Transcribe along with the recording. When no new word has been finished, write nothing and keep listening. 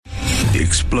The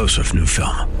explosive new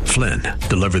film, Flynn,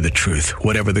 deliver the truth,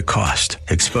 whatever the cost,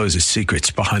 exposes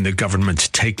secrets behind the government's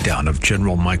takedown of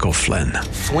General Michael Flynn.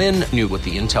 Flynn knew what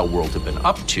the intel world had been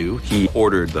up to. He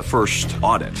ordered the first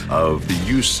audit of the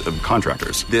use of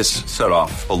contractors. This set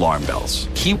off alarm bells.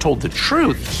 He told the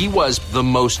truth. He was the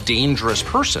most dangerous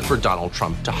person for Donald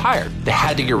Trump to hire. They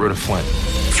had to get rid of Flynn.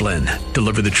 Flynn,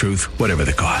 deliver the truth, whatever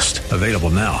the cost. Available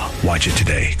now. Watch it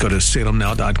today. Go to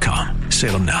salemnow.com.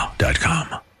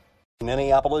 salemnow.com.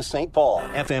 Minneapolis, St. Paul,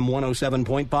 FM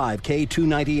 107.5,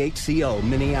 K298CO,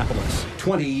 Minneapolis.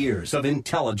 20 years of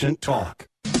intelligent talk.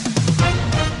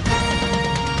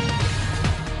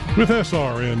 With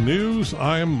SRN News,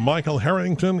 I'm Michael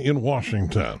Harrington in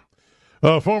Washington.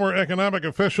 A former economic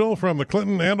official from the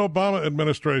Clinton and Obama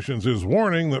administrations is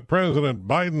warning that President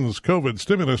Biden's COVID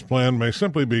stimulus plan may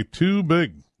simply be too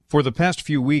big. For the past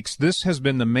few weeks, this has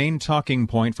been the main talking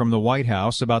point from the White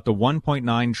House about the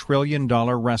 $1.9 trillion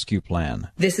rescue plan.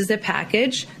 This is a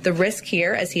package. The risk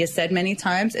here, as he has said many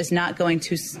times, is not going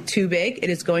too big. It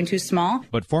is going too small.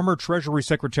 But former Treasury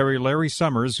Secretary Larry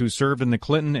Summers, who served in the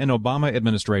Clinton and Obama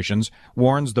administrations,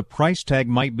 warns the price tag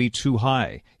might be too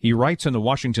high. He writes in the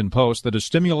Washington Post that a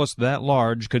stimulus that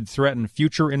large could threaten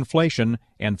future inflation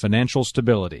and financial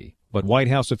stability. But White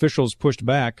House officials pushed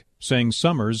back, saying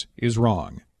Summers is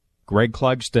wrong. Greg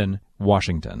Clugston,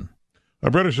 Washington.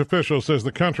 A British official says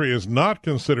the country is not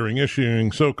considering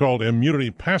issuing so-called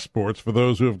immunity passports for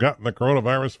those who have gotten the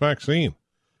coronavirus vaccine.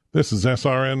 This is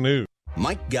SRN News.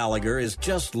 Mike Gallagher is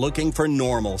just looking for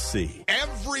normalcy.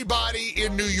 Everybody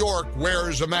in New York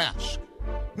wears a mask.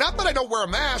 Not that I don't wear a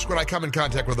mask when I come in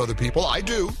contact with other people. I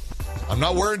do. I'm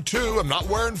not wearing 2, I'm not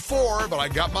wearing 4, but I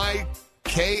got my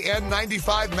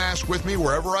KN95 mask with me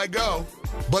wherever I go.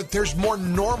 But there's more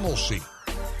normalcy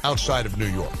outside of New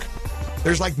York.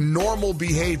 There's like normal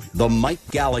behavior. The Mike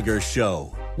Gallagher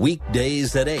Show,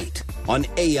 weekdays at 8 on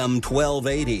AM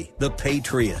 1280, The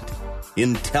Patriot.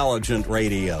 Intelligent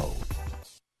radio.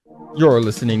 You're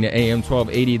listening to AM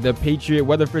 1280, The Patriot.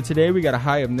 Weather for today, we got a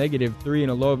high of -3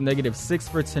 and a low of -6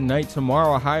 for tonight.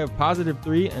 Tomorrow, a high of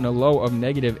 +3 and a low of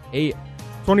 -8.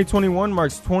 2021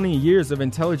 marks 20 years of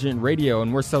intelligent radio,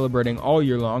 and we're celebrating all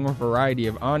year long a variety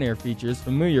of on-air features,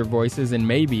 familiar voices, and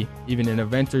maybe even an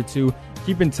event or two.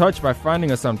 Keep in touch by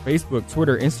finding us on Facebook,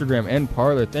 Twitter, Instagram, and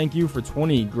Parler. Thank you for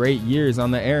 20 great years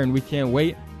on the air, and we can't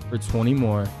wait for 20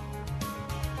 more.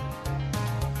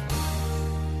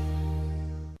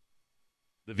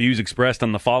 The views expressed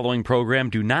on the following program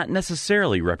do not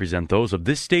necessarily represent those of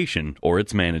this station or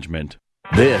its management.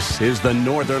 This is the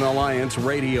Northern Alliance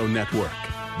Radio Network,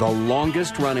 the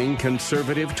longest-running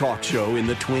conservative talk show in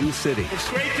the Twin Cities. It's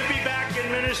great to be back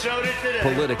in Minnesota today.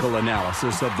 Political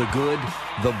analysis of the good,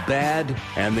 the bad,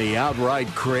 and the outright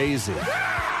crazy.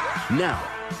 Now,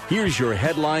 here's your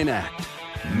headline act,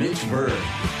 Mitch Berg.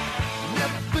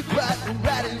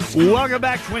 Welcome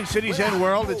back, Twin Cities and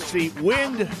world. It's the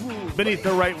wind beneath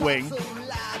the right wing,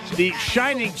 the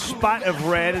shining spot of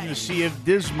red in the sea of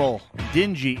dismal,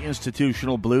 dingy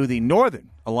institutional blue, the Northern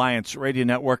Alliance Radio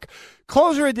Network.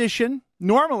 Closer edition,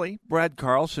 normally Brad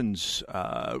Carlson's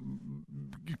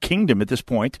kingdom at this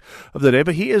point of the day,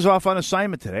 but he is off on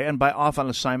assignment today. And by off on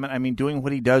assignment, I mean doing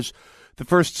what he does the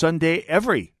first Sunday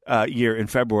every year in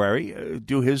February,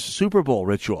 do his Super Bowl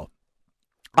ritual.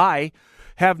 I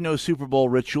have no Super Bowl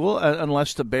ritual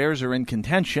unless the Bears are in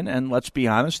contention, and let's be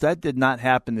honest, that did not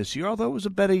happen this year, although it was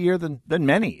a better year than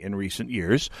many in recent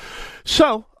years.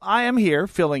 So I am here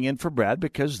filling in for Brad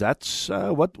because that's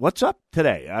what's up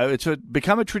today. It's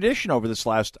become a tradition over this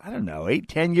last,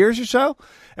 8-10 years or so.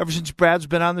 Ever since Brad's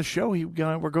been on the show,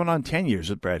 we're going on 10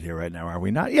 years with Brad here right now, are we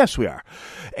not? Yes, we are.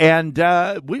 And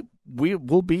we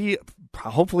will be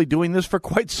hopefully doing this for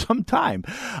quite some time.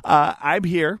 I'm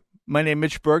here. My name is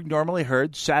Mitch Berg, normally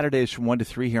heard Saturdays from 1 to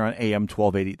 3 here on AM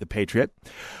 1280, The Patriot.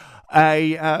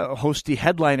 I host the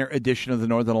headliner edition of the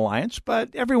Northern Alliance,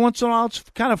 but every once in a while it's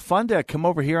kind of fun to come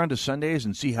over here onto Sundays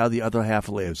and see how the other half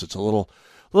lives. It's a little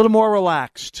more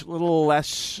relaxed, a little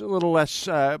less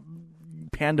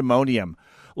pandemonium,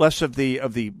 less of the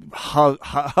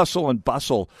hustle and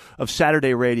bustle of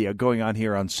Saturday radio going on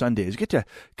here on Sundays. Get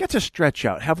to stretch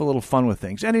out, have a little fun with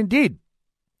things, and indeed,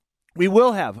 we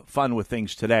will have fun with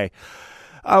things today.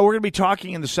 We're going to be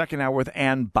talking in the second hour with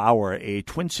Ann Bauer, a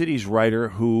Twin Cities writer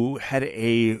who had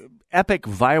a epic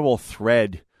viral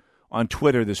thread on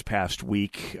Twitter this past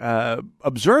week,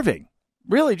 observing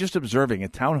a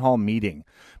town hall meeting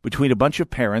between a bunch of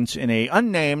parents in a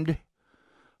unnamed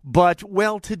but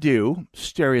well-to-do,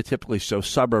 stereotypically so,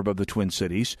 suburb of the Twin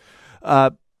Cities,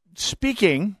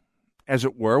 speaking, as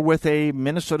it were, with a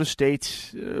Minnesota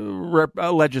State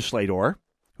legislator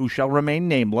who shall remain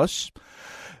nameless,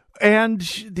 and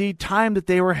the time that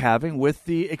they were having with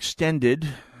the extended,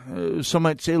 some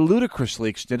might say ludicrously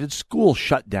extended school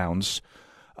shutdowns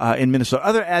in Minnesota.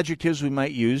 Other adjectives we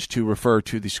might use to refer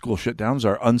to the school shutdowns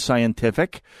are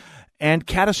unscientific and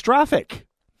catastrophic.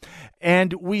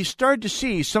 And we started to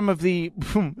see some of the,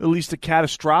 at least the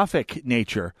catastrophic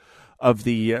nature of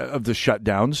the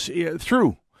shutdowns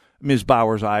through Ms.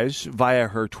 Bauer's eyes via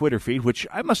her Twitter feed, which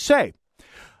I must say,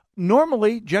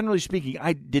 normally, generally speaking,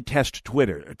 I detest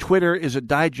Twitter. Twitter is a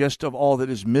digest of all that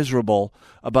is miserable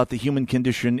about the human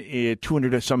condition,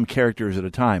 200 some characters at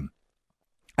a time.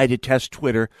 I detest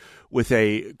Twitter with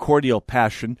a cordial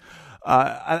passion.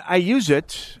 I use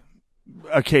it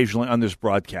occasionally on this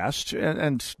broadcast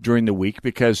and during the week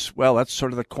because, well, that's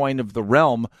sort of the coin of the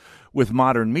realm with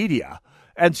modern media.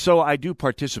 And so I do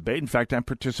participate. In fact, I'm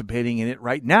participating in it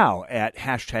right now at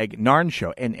hashtag Narn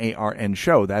Show, N-A-R-N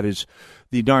Show. That is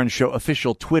the Narn Show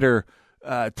official Twitter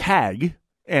tag.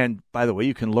 And by the way,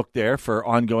 you can look there for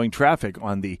ongoing traffic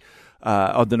on the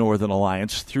Northern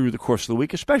Alliance through the course of the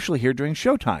week, especially here during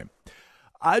showtime.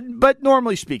 But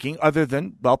normally speaking, other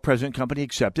than, well, present company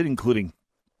accepted, including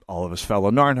all of us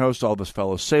fellow Narn hosts, all of us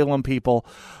fellow Salem people,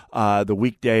 the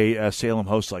weekday Salem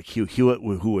hosts like Hugh Hewitt,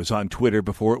 who was on Twitter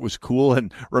before it was cool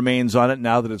and remains on it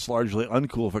now that it's largely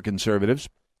uncool for conservatives.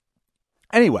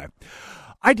 Anyway,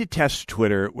 I detest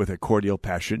Twitter with a cordial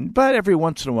passion, but every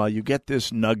once in a while you get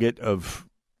this nugget of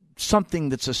something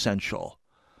that's essential.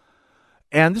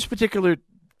 And this particular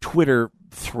Twitter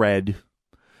thread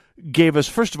gave us,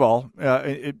 first of all,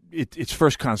 its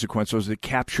first consequence was it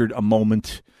captured a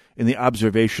moment in the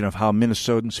observation of how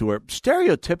Minnesotans who are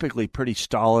stereotypically pretty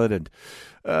stolid and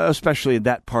especially in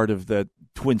that part of the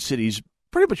Twin Cities,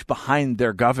 pretty much behind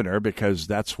their governor because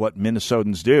that's what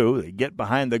Minnesotans do. They get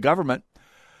behind the government.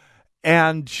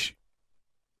 And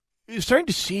you're starting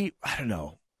to see, I don't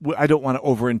know, I don't want to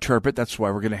overinterpret. That's why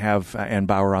we're going to have Ann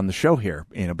Bauer on the show here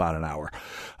in about an hour.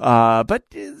 But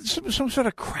some sort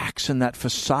of cracks in that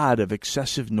facade of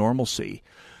excessive normalcy.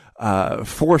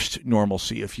 Forced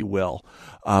normalcy, if you will,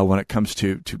 when it comes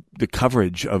to the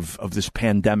coverage of this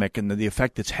pandemic and the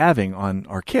effect it's having on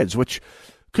our kids, which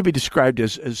could be described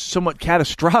as somewhat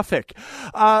catastrophic.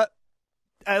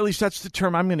 At least that's the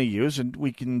term I'm going to use, and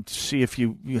we can see if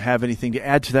you have anything to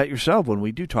add to that yourself when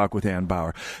we do talk with Ann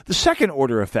Bauer. The second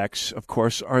order effects, of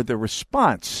course, are the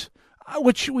response,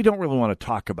 which we don't really want to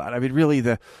talk about. I mean, really,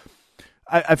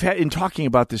 I've had, in talking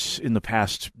about this in the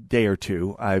past day or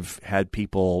two, I've had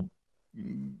people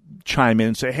chime in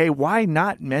and say, hey, why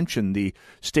not mention the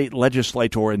state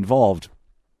legislator involved?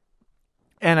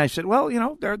 And I said,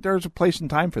 well, there's a place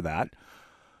and time for that.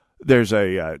 There's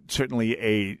certainly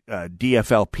a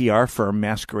DFL PR firm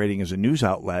masquerading as a news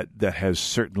outlet that has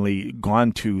certainly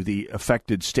gone to the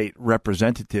affected state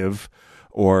representative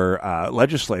or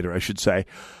legislator, I should say,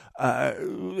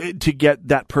 to get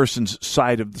that person's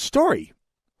side of the story.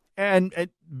 And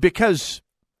because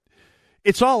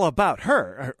it's all about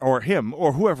her or him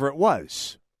or whoever it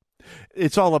was.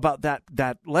 It's all about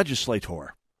that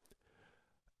legislator.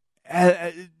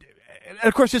 And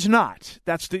of course, it's not.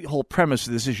 That's the whole premise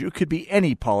of this issue. It could be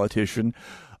any politician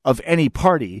of any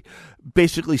party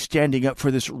basically standing up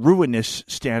for this ruinous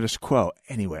status quo.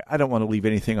 Anyway, I don't want to leave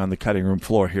anything on the cutting room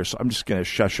floor here, so I'm just going to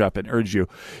shush up and urge you,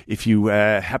 if you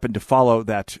happen to follow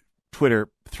that Twitter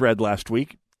thread last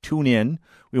week, tune in.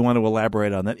 We want to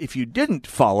elaborate on that. If you didn't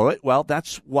follow it, well,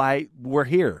 that's why we're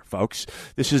here, folks.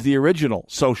 This is the original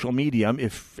social medium,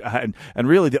 and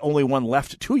really the only one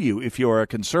left to you if you're a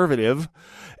conservative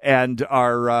and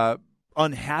are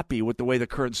unhappy with the way the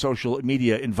current social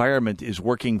media environment is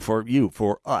working for you,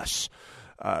 for us.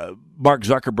 Mark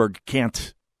Zuckerberg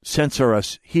can't censor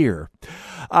us here.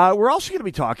 We're also going to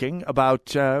be talking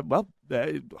about, a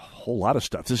whole lot of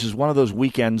stuff. This is one of those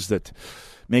weekends that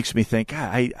makes me think,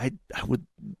 I would,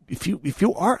 if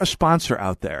you are a sponsor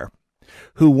out there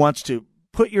who wants to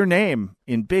put your name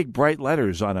in big bright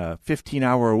letters on a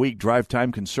 15-hour-a-week drive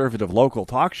time conservative local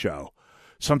talk show,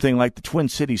 something like the Twin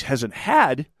Cities hasn't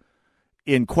had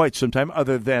in quite some time,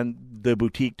 other than the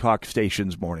Boutique Talk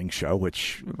Station's morning show,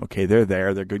 which, okay, they're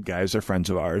there, they're good guys, they're friends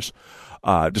of ours,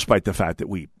 despite the fact that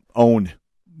we own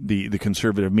the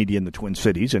conservative media in the Twin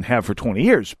Cities and have for 20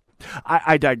 years.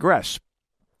 I digress.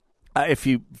 If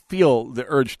you feel the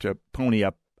urge to pony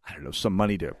up, some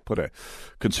money to put a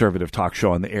conservative talk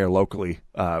show on the air locally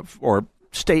or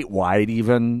statewide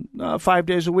even 5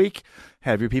 days a week,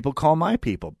 have your people call my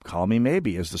people. Call me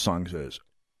maybe, as the song says.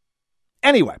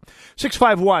 Anyway,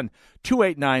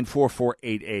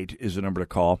 651-289-4488 is the number to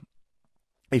call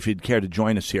if you'd care to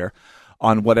join us here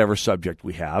on whatever subject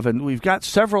we have. And we've got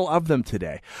several of them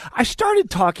today. I started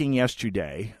talking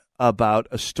yesterday about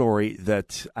a story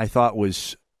that I thought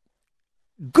was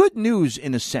good news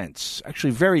in a sense,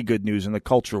 actually very good news in the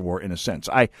culture war in a sense.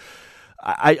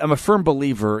 I'm a firm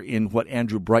believer in what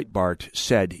Andrew Breitbart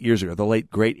said years ago, the late,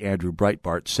 great Andrew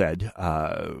Breitbart said,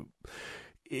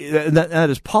 that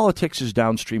is politics is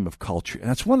downstream of culture. And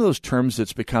that's one of those terms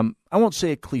that's become, I won't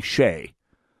say a cliche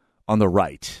on the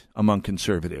right among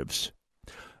conservatives.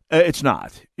 It's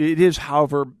not. It is,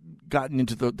 however, gotten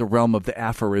into the realm of the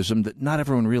aphorism that not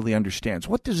everyone really understands.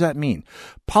 What does that mean?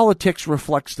 Politics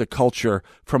reflects the culture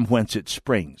from whence it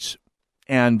springs.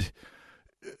 And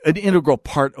an integral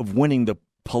part of winning the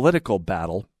political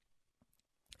battle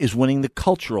is winning the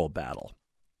cultural battle.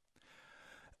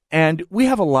 And we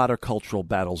have a lot of cultural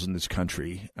battles in this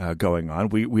country going on.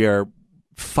 We are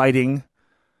fighting,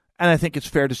 and I think it's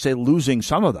fair to say losing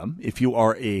some of them. If you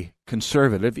are a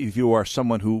conservative, if you are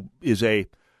someone who is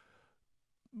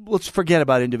let's forget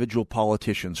about individual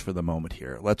politicians for the moment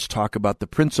here. Let's talk about the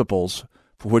principles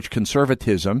for which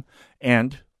conservatism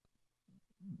and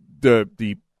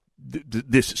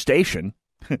this station,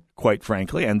 quite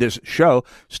frankly, and this show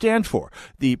stand for.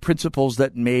 The principles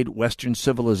that made Western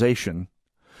civilization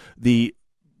the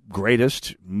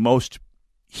greatest, most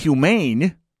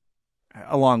humane,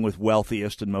 along with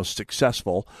wealthiest and most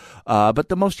successful, but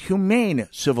the most humane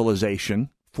civilization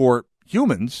for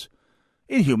humans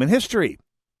in human history,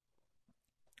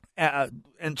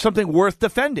 and something worth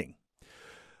defending.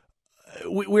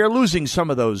 We are losing some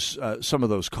of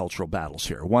those cultural battles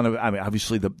here.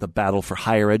 Obviously the battle for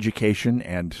higher education,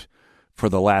 and for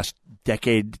the last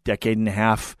decade and a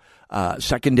half,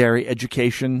 secondary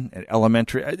education and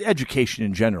elementary education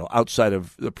in general, outside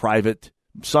of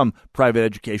some private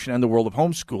education and the world of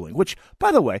homeschooling, which,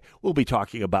 by the way, we'll be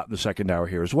talking about in the second hour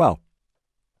here as well.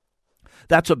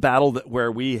 That's a battle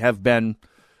where we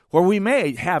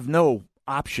may have no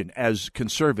option as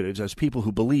conservatives, as people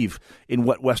who believe in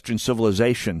what Western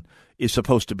civilization is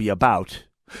supposed to be about.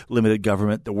 Limited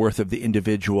government, the worth of the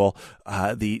individual,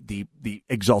 the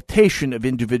exaltation of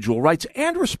individual rights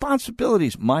and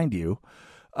responsibilities, mind you,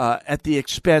 at the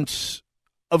expense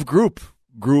of group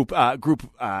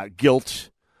guilt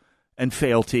and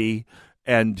fealty,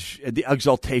 and the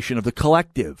exaltation of the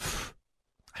collective.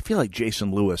 I feel like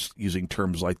Jason Lewis using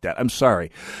terms like that. I'm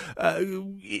sorry.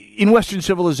 In Western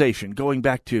civilization, going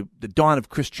back to the dawn of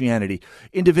Christianity,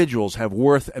 individuals have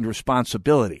worth and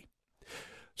responsibility.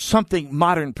 Something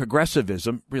modern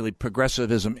progressivism, really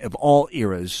progressivism of all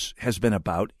eras, has been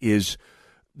about is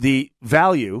the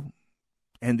value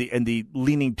and the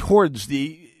leaning towards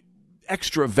the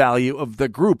extra value of the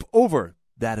group over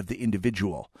that of the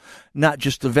individual. Not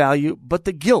just the value, but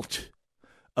the guilt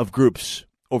of groups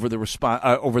over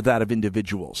over that of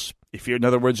individuals. In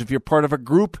other words, if you're part of a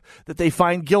group that they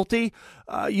find guilty,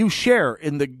 you share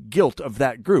in the guilt of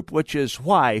that group, which is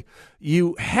why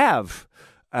you have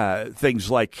things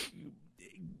like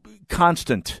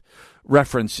constant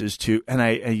references to, and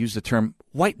I use the term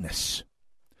whiteness,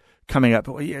 coming up,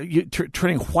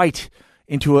 turning white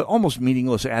into an almost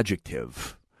meaningless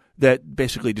adjective that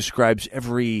basically describes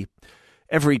every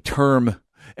term,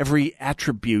 every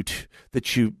attribute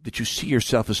that you see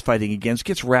yourself as fighting against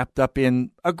gets wrapped up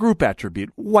in a group attribute,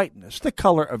 whiteness, the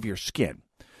color of your skin,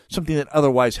 something that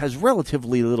otherwise has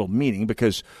relatively little meaning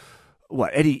because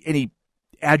any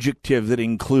adjective that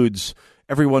includes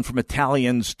everyone from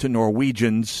Italians to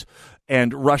Norwegians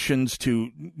and Russians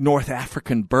to North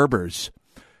African Berbers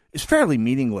is fairly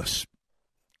meaningless,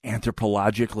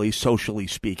 anthropologically, socially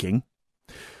speaking.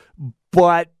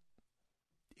 But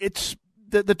it's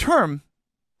the term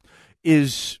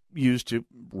is used to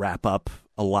wrap up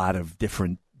a lot of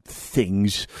different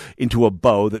things into a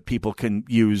bow that people can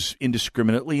use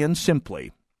indiscriminately and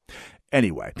simply.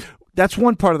 Anyway, that's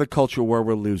one part of the culture where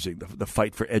we're losing, the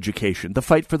fight for education. The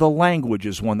fight for the language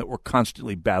is one that we're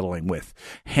constantly battling with.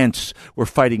 Hence, we're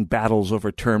fighting battles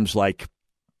over terms like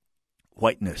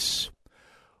whiteness,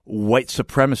 white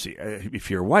supremacy. If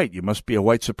you're white, you must be a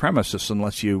white supremacist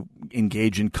unless you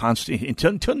engage in constant,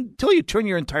 until you turn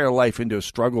your entire life into a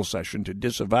struggle session to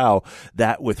disavow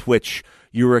that with which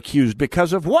you were accused.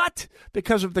 Because of what?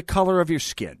 Because of the color of your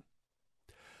skin.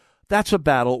 That's a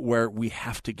battle where we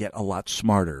have to get a lot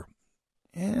smarter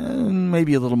and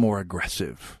maybe a little more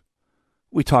aggressive.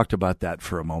 We talked about that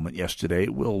for a moment yesterday.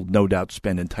 We'll no doubt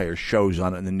spend entire shows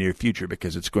on it in the near future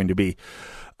because it's going to be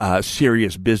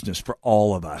serious business for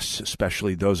all of us,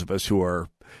 especially those of us who are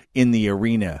in the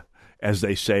arena, as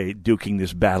they say, duking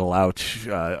this battle out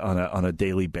on a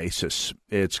daily basis.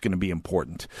 It's going to be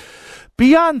important.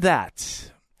 Beyond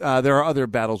that, there are other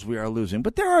battles we are losing,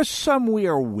 but there are some we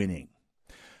are winning.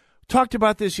 Talked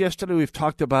about this yesterday. We've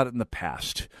talked about it in the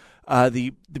past.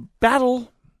 The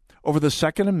battle over the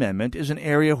Second Amendment is an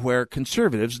area where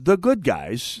conservatives, the good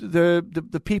guys,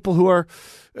 the people who are,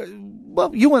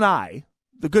 you and I,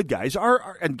 the good guys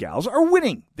and gals, are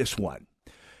winning this one.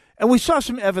 And we saw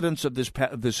some evidence of this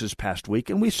past week,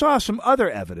 and we saw some other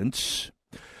evidence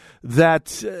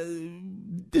that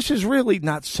this is really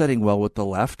not setting well with the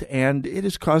left, and it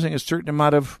is causing a certain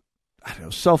amount of,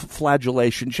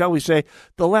 self-flagellation, shall we say.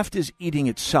 The left is eating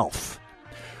itself,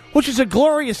 which is a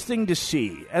glorious thing to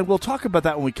see. And we'll talk about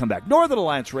that when we come back. Northern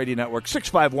Alliance Radio Network,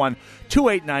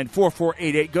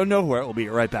 651-289-4488. Go nowhere. We'll be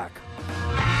right back.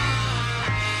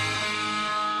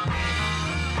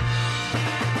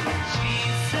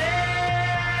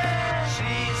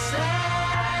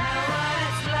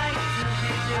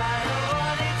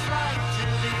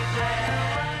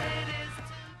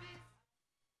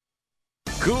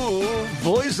 Cool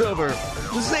voiceover,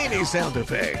 zany sound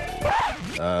effect.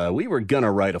 We were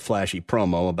gonna write a flashy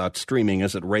promo about streaming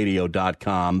us at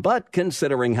radio.com, but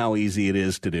considering how easy it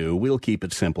is to do, we'll keep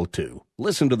it simple too.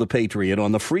 Listen to The Patriot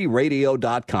on the free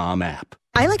radio.com app.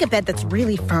 I like a bed that's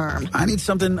really firm. I need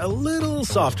something a little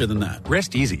softer than that.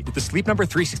 Rest easy. With the Sleep Number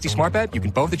 360 smart bed, you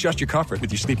can both adjust your comfort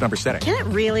with your Sleep Number setting. Can it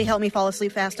really help me fall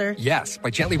asleep faster? Yes, by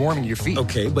gently warming your feet.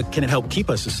 Okay, but can it help keep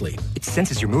us asleep? It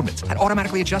senses your movements and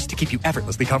automatically adjusts to keep you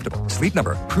effortlessly comfortable. Sleep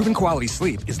Number, proven quality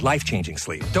sleep is life-changing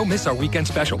sleep. Don't miss our weekend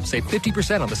special. Save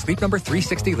 50% on the Sleep Number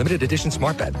 360 limited edition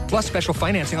smart bed, plus special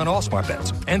financing on all smart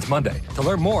beds. Ends Monday. To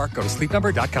learn more, go to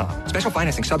sleepnumber.com. Special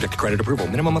financing subject to credit approval.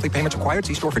 Minimum monthly payments required.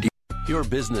 See store for details. Your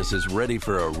business is ready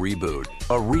for a reboot,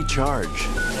 a recharge.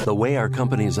 The way our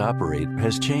companies operate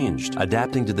has changed.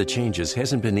 Adapting to the changes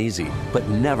hasn't been easy, but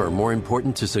never more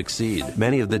important to succeed.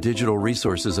 Many of the digital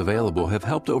resources available have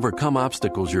helped overcome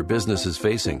obstacles your business is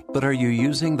facing. But are you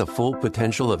using the full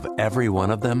potential of every one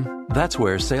of them? That's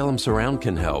where Salem Surround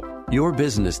can help. Your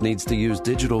business needs to use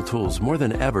digital tools more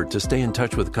than ever to stay in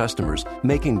touch with customers,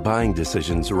 making buying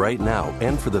decisions right now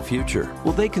and for the future.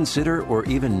 Will they consider or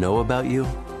even know about you?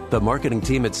 The marketing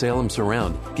team at Salem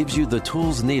Surround gives you the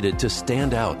tools needed to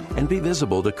stand out and be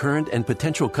visible to current and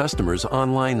potential customers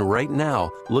online right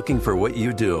now looking for what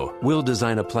you do. We'll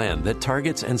design a plan that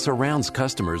targets and surrounds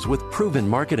customers with proven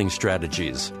marketing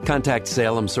strategies. Contact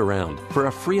Salem Surround for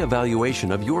a free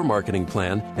evaluation of your marketing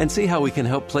plan and see how we can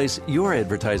help place your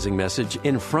advertising message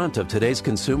in front of today's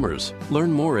consumers.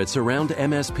 Learn more at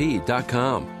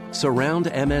surroundmsp.com.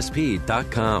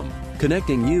 Surroundmsp.com.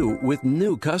 Connecting you with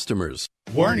new customers.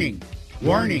 Warning,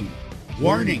 warning,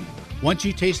 warning. Once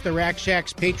you taste the Rack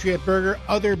Shack's Patriot Burger,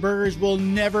 other burgers will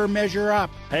never measure up.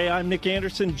 Hey, I'm Nick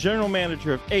Anderson, General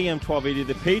Manager of AM 1280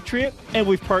 The Patriot, and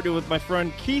we've partnered with my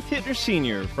friend Keith Hittner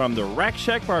Sr. from the Rack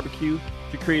Shack Barbecue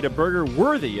to create a burger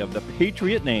worthy of the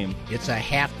Patriot name. It's a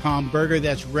half-pound burger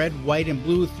that's red, white, and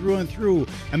blue through and through,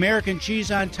 American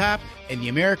cheese on top, and the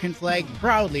American flag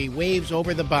proudly waves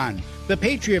over the bun. The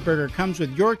Patriot Burger comes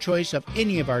with your choice of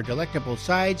any of our delectable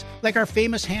sides, like our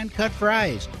famous hand-cut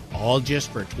fries, all just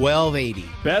for $12.80.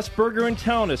 Best burger in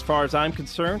town as far as I'm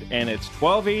concerned, and it's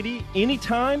 $12.80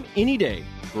 anytime, any day.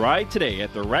 Try today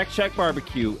at the Rack Shack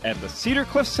Barbecue at the Cedar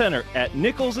Cliff Center at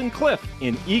Nichols and Cliff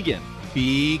in Eagan.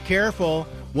 Be careful.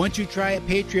 Once you try a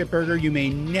Patriot Burger, you may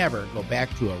never go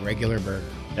back to a regular burger.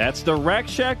 That's the Rack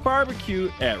Shack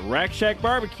Barbecue at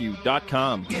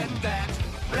RackShackBarbecue.com. Get that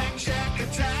Rack Shack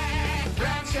attack,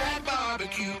 Rack Shack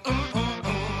Barbecue.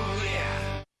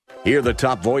 Yeah. Hear the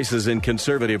top voices in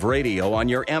conservative radio on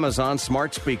your Amazon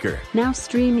smart speaker. Now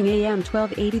streaming AM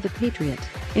 1280 The Patriot.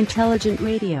 Intelligent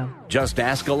radio. Just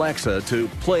ask Alexa to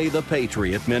play The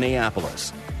Patriot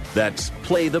Minneapolis. That's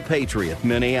Play the Patriot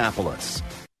Minneapolis.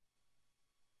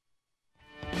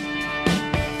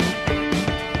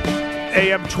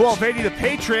 AM 1280 The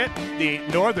Patriot, the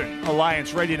Northern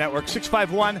Alliance Radio Network,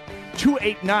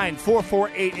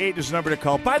 651-289-4488 is the number to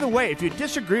call. By the way, if you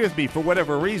disagree with me for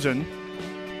whatever reason,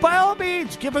 by all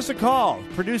means, give us a call.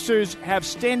 Producers have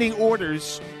standing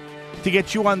orders to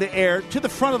get you on the air to the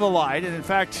front of the line. And in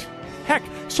fact, heck,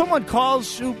 someone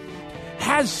calls who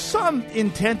has some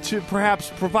intent to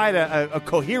perhaps provide a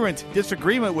coherent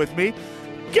disagreement with me,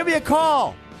 give me a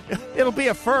call. It'll be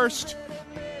a first.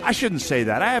 I shouldn't say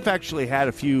that. I have actually had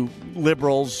a few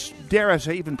liberals, dare I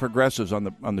say even progressives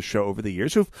on the show over the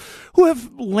years who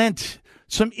have lent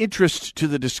some interest to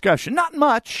the discussion. Not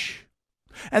much.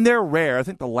 And they're rare. I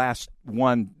think the last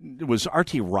one was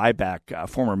R.T. Ryback,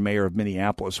 former mayor of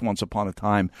Minneapolis once upon a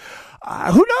time.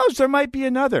 Who knows? There might be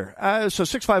another. So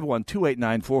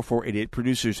 651-289-4488.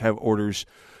 Producers have orders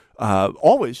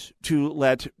always to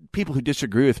let people who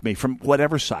disagree with me from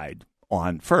whatever side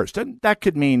on first. And that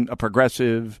could mean a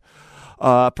progressive,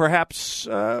 perhaps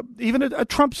even a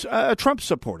Trump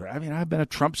supporter. I mean, I've been a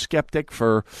Trump skeptic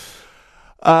for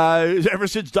ever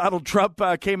since Donald Trump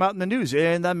came out in the news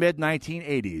in the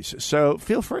mid-1980s. So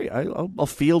feel free. I'll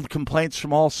field complaints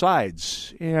from all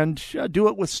sides and do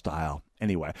it with style.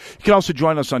 Anyway, you can also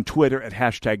join us on Twitter at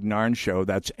 #NARN Show.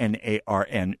 That's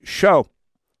NARN Show.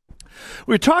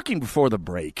 We were talking before the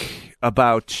break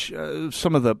about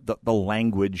some of the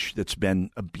language that's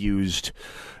been abused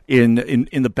in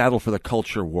the battle for the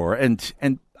culture war.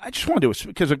 And I just wanted to,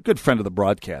 because a good friend of the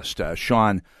broadcast,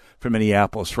 Sean from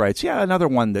Minneapolis, writes, another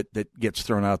one that gets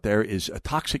thrown out there is a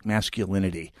toxic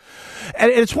masculinity.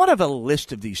 And it's one of a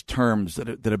list of these terms that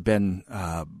have been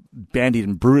bandied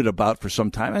and brooded about for some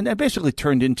time, and basically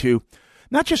turned into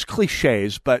not just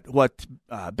cliches, but what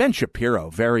Ben Shapiro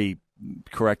very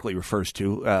correctly refers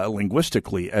to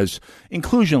linguistically as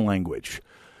inclusion language.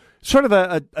 Sort of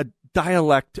a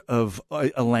dialect of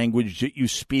a language that you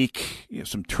speak,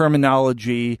 some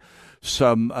terminology,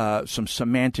 some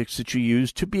semantics that you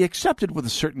use to be accepted with a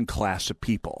certain class of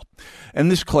people. In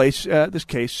this case,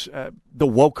 the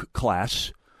woke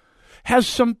class has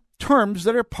some terms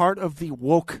that are part of the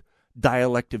woke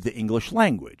dialect of the English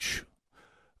language.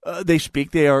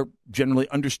 They are generally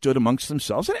understood amongst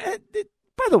themselves. And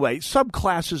by the way,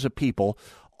 subclasses of people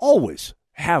always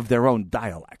have their own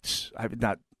dialects.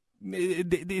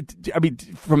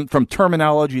 From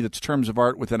terminology that's terms of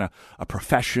art within a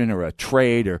profession or a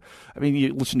trade, or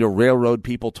you listen to railroad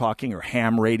people talking, or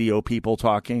ham radio people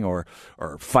talking, or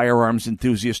firearms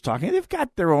enthusiasts talking. They've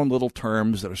got their own little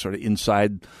terms that are sort of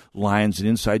inside lines and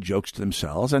inside jokes to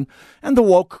themselves, and the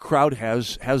woke crowd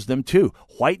has them too.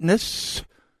 Whiteness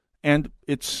and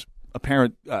its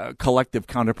apparent collective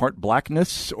counterpart,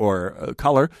 blackness or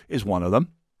color, is one of them.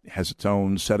 It has its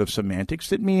own set of semantics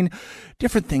that mean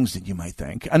different things than you might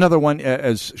think. Another one,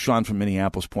 as Sean from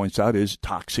Minneapolis points out, is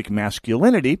toxic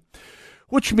masculinity,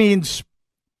 which means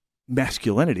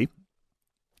masculinity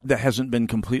that hasn't been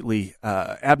completely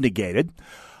abnegated.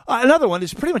 Another one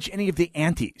is pretty much any of the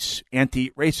antis: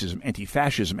 anti-racism,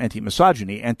 anti-fascism,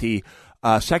 anti-misogyny,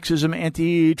 anti-sexism,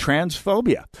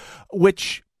 anti-transphobia,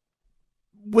 which,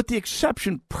 with the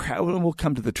exception, we'll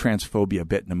come to the transphobia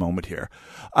bit in a moment here,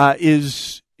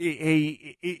 is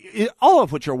all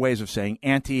of which are ways of saying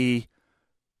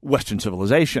anti-Western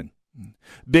civilization.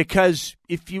 Because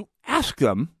if you ask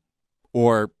them,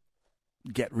 or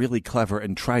get really clever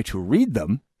and try to read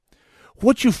them,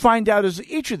 what you find out is that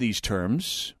each of these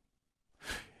terms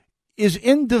is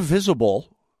indivisible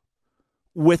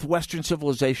with Western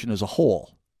civilization as a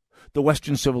whole. The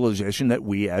Western civilization that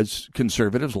we as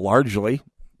conservatives largely,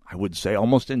 I would say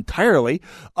almost entirely,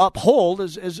 uphold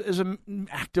as an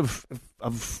act of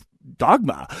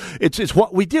dogma. It's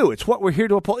what we do. It's what we're here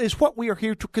to uphold. It's what we are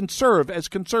here to conserve as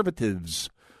conservatives.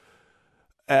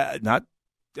 And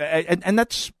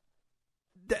that's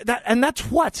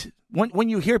what, when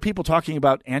you hear people talking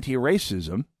about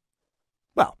anti-racism,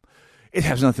 well, it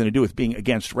has nothing to do with being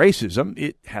against racism.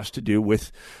 It has to do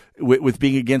with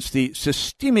being against the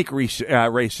systemic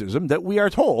racism that we are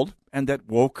told, and that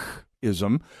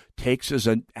wokeism takes as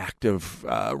an act of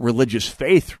religious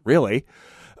faith, really,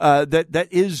 that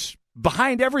is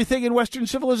behind everything in Western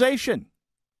civilization.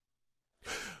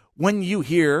 When you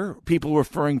hear people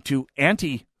referring to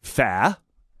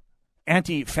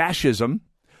anti-fascism,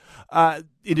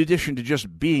 in addition to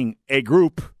just being a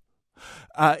group,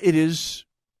 it is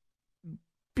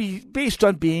based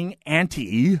on being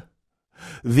anti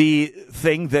the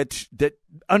thing that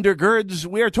undergirds,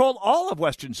 we are told, all of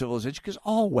Western civilization, because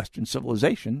all Western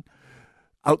civilization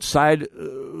outside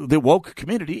the woke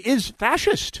community is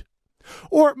fascist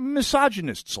or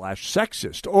misogynist /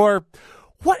 sexist or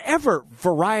whatever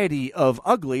variety of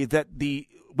ugly that the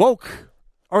woke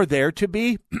are there to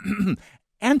be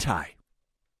anti.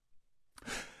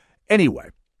 Anyway,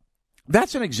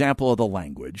 that's an example of the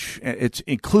language. It's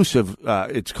inclusive.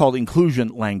 It's called inclusion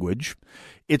language.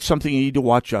 It's something you need to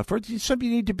watch out for. It's something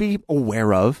you need to be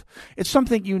aware of. It's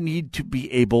something you need to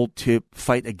be able to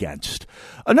fight against.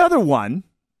 Another one,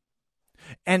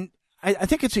 and I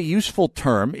think it's a useful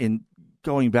term in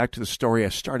going back to the story I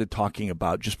started talking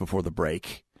about just before the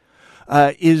break,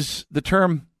 is the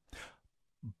term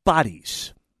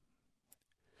bodies.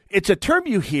 It's a term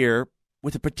you hear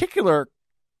with a particular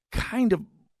kind of,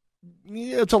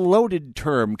 it's a loaded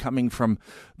term coming from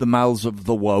the mouths of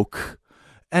the woke.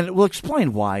 And we'll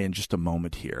explain why in just a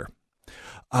moment here.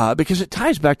 Because it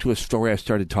ties back to a story I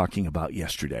started talking about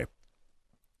yesterday.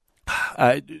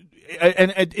 And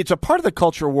it's a part of the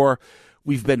culture war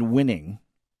we've been winning.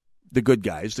 The good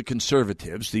guys, the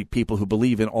conservatives, the people who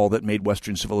believe in all that made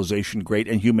Western civilization great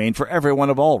and humane for everyone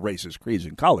of all races, creeds,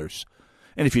 and colors.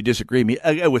 And if you disagree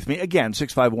with me, again,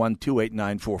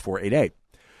 651-289-4488.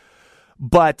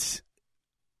 But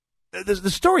the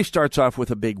story starts off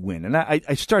with a big win, and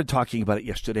I started talking about it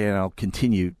yesterday, and I'll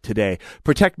continue today.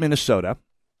 Protect Minnesota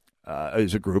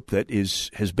is a group that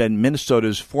has been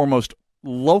Minnesota's foremost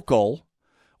local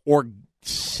or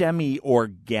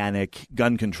semi-organic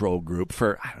gun control group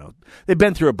for, I don't know, they've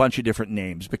been through a bunch of different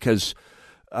names because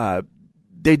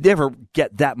they never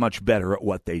get that much better at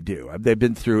what they do. They've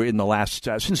been through, in the last,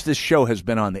 since this show has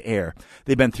been on the air,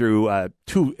 they've been through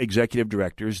 2 executive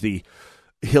directors, the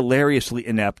hilariously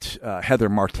inept Heather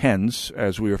Martens,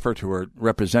 as we refer to her,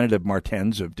 Representative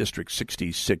Martens of District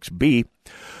 66B.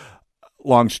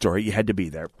 Long story, you had to be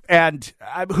there. And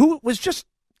who was just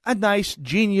a nice,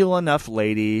 genial enough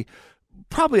lady,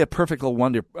 probably a perfectly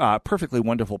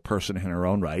wonderful person in her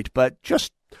own right, but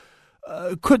just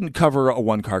couldn't cover a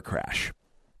one-car crash.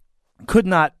 Could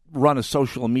not run a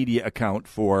social media account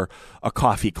for a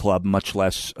coffee club, much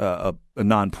less a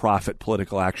nonprofit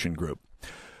political action group.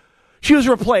 She was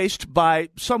replaced by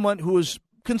someone who was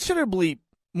considerably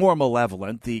more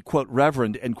malevolent, the, quote,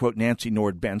 Reverend, end quote, Nancy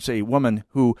Nord-Bence, a woman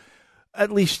who,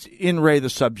 at least in re the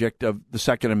subject of the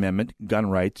Second Amendment, gun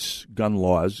rights, gun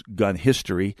laws, gun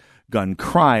history, gun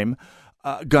crime,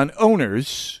 gun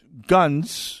owners,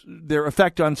 guns, their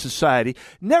effect on society,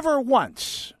 never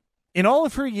once, in all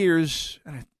of her years,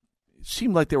 and it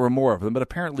seemed like there were more of them, but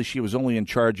apparently she was only in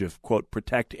charge of, quote,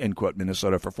 Protect, end quote,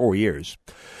 Minnesota for 4 years.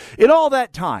 In all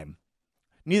that time,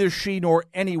 neither she nor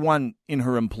anyone in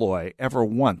her employ ever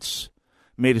once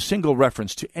made a single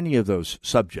reference to any of those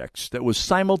subjects that was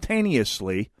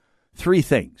simultaneously 3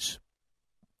 things: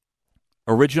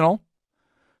 original,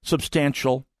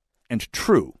 substantial, and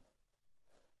true.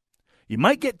 You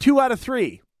might get 2 out of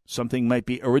 3. Something might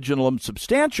be original and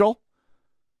substantial.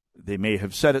 They may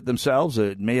have said it themselves.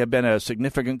 It may have been a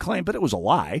significant claim, but it was a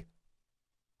lie.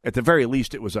 At the very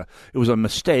least, it was a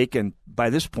mistake, and by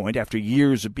this point, after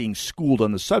years of being schooled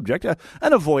on the subject,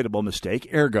 an avoidable mistake,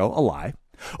 ergo a lie.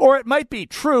 Or it might be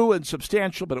true and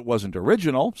substantial, but it wasn't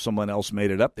original. Someone else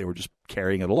made it up. They were just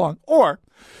carrying it along. Or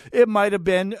it might have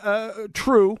been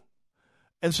true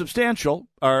and substantial,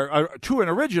 or true and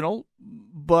original,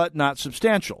 but not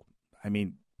substantial. I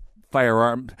mean,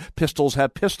 pistols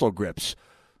have pistol grips.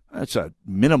 That's a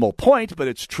minimal point, but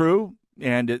it's true,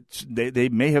 and they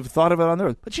may have thought of it on their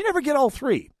own. But you never get all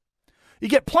 3. You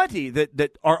get plenty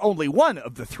that are only one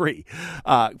of the 3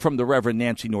 from the Reverend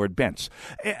Nancy Nord-Bence.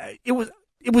 It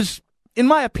was, in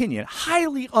my opinion,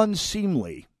 highly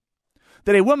unseemly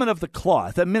that a woman of the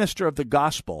cloth, a minister of the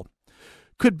gospel,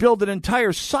 could build an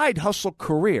entire side hustle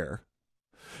career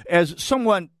as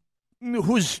someone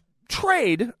whose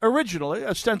trade, originally,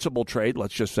 ostensible trade,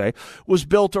 let's just say, was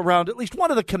built around at least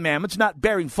one of the commandments, not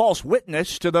bearing false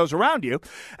witness to those around you.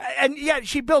 And yet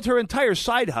she built her entire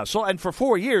side hustle, and for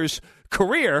 4 years,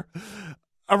 career,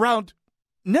 around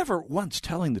never once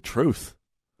telling the truth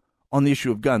on the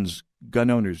issue of guns, gun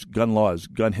owners, gun laws,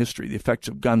 gun history, the effects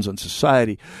of guns on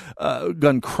society,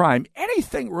 gun crime,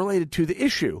 anything related to the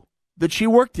issue that she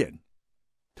worked in.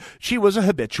 She was a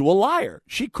habitual liar.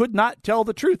 She could not tell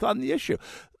the truth on the issue.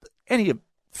 Any of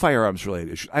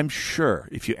firearms-related issues, I'm sure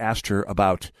if you asked her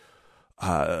about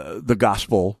the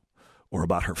gospel or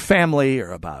about her family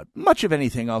or about much of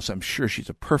anything else, I'm sure she's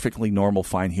a perfectly normal,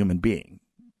 fine human being.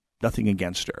 Nothing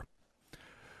against her,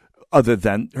 other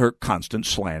than her constant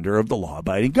slander of the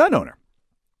law-abiding gun owner.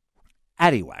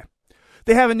 Anyway,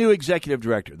 they have a new executive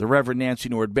director. The Reverend Nancy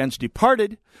Nord-Bence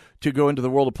departed to go into the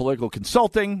world of political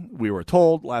consulting, we were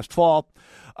told last fall.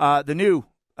 The new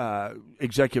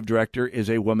executive director is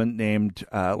a woman named,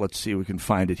 let's see if we can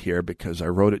find it here because I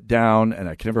wrote it down and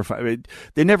I can never find it.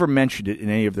 They never mentioned it in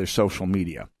any of their social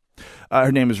media.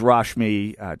 Her name is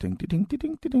Rashmi. I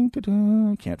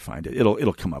can't find it.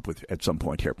 It'll come up with at some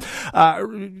point here.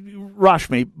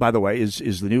 Rashmi, by the way,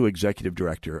 is the new executive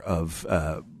director of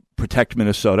Protect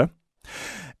Minnesota.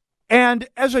 And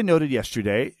as I noted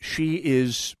yesterday, she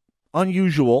is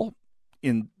unusual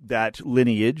in that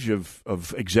lineage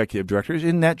of executive directors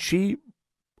in that she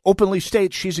openly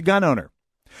states she's a gun owner.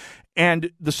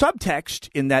 And the subtext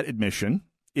in that admission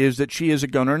is that she is a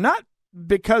gun owner not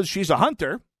because she's a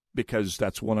hunter, because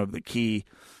that's one of the key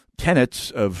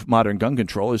tenets of modern gun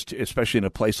control, is to, especially in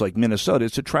a place like Minnesota,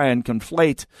 is to try and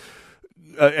conflate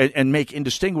and make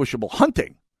indistinguishable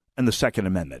hunting and the Second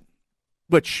Amendment,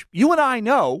 which you and I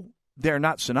know they're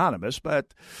not synonymous,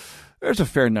 but there's a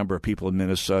fair number of people in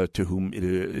Minnesota to whom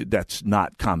that's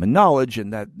not common knowledge,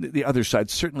 and that the other side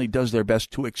certainly does their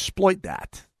best to exploit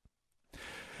that.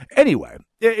 Anyway,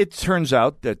 it turns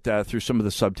out that through some of the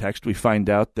subtext, we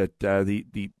find out that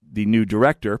the new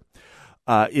director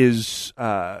is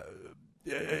a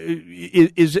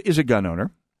gun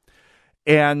owner,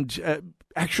 and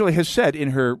actually has said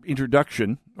in her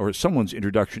introduction, or someone's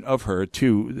introduction of her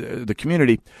to the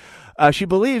community, she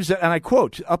believes that, and I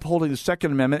quote, upholding the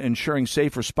Second Amendment and ensuring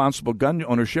safe, responsible gun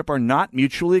ownership are not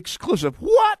mutually exclusive.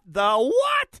 What the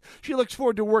what? She looks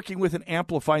forward to working with and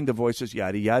amplifying the voices,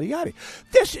 yada, yada, yada.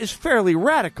 This is fairly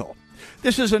radical.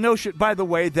 This is a notion, by the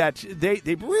way, that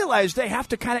they realize they have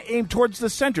to kind of aim towards the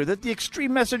center, that the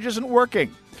extreme message isn't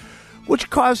working,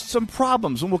 which caused some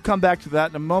problems, and we'll come back to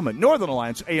that in a moment. Northern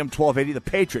Alliance, AM 1280, The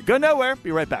Patriot. Go nowhere.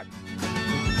 Be right back.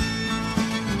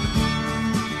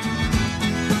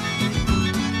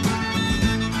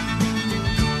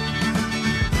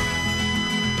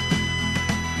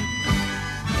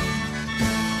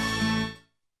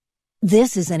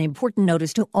 This is an important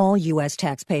notice to all U.S.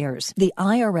 taxpayers. The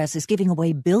IRS is giving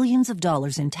away billions of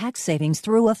dollars in tax savings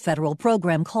through a federal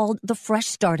program called the Fresh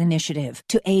Start Initiative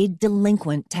to aid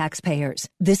delinquent taxpayers.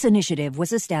 This initiative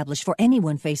was established for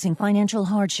anyone facing financial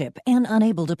hardship and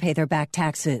unable to pay their back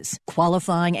taxes.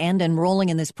 Qualifying and enrolling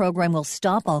in this program will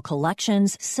stop all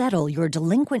collections, settle your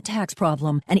delinquent tax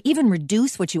problem, and even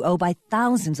reduce what you owe by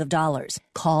thousands of dollars.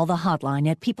 Call the hotline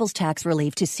at People's Tax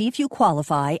Relief to see if you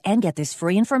qualify and get this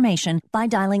free information by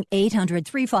dialing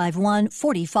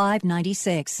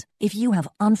 800-351-4596. If you have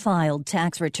unfiled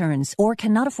tax returns or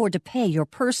cannot afford to pay your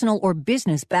personal or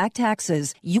business back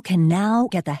taxes, you can now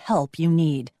get the help you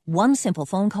need. One simple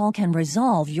phone call can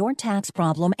resolve your tax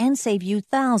problem and save you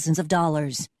thousands of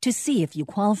dollars. To see if you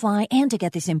qualify and to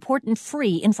get this important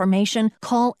free information,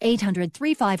 call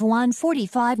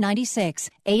 800-351-4596.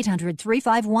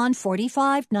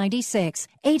 800-351-4596.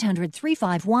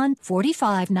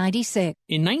 800-351-4596.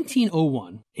 In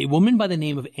 1901, a woman by the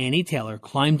name of Annie Taylor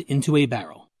climbed into a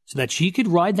barrel so that she could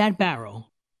ride that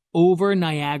barrel over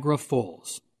Niagara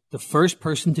Falls, the first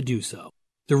person to do so.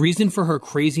 The reason for her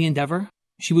crazy endeavor?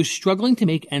 She was struggling to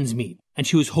make ends meet, and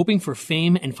she was hoping for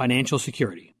fame and financial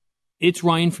security. It's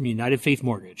Ryan from United Faith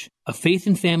Mortgage, a faith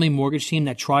and family mortgage team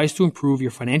that tries to improve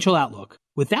your financial outlook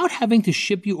without having to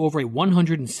ship you over a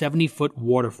 170-foot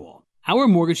waterfall. Our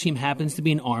mortgage team happens to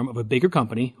be an arm of a bigger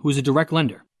company who is a direct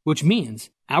lender, which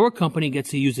means our company gets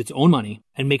to use its own money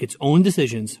and make its own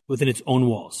decisions within its own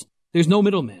walls. There's no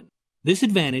middleman. This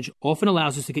advantage often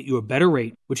allows us to get you a better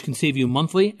rate, which can save you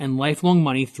monthly and lifelong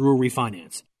money through a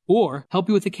refinance, or help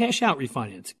you with a cash-out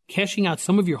refinance, cashing out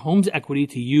some of your home's equity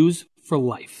to use for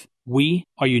life. We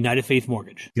are United Faith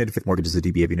Mortgage. United Faith Mortgage is a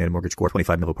DBA of United Mortgage Corp.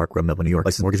 25 Melville Park Road, Melville, New York.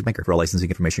 Licensed mortgage banker. For all licensing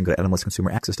information, go to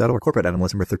NMLSConsumerAccess.org. Corporate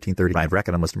NMLS number 1335. RAC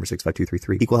NMLS number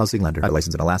 65233. Equal housing lender.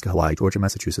 Licensed in Alaska, Hawaii, Georgia,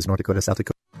 Massachusetts, North Dakota, South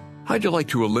Dakota. How'd you like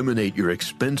to eliminate your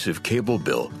expensive cable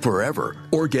bill forever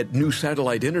or get new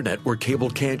satellite internet where cable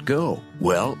can't go?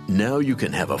 Well, now you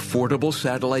can have affordable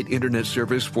satellite internet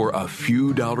service for a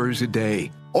few dollars a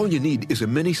day. All you need is a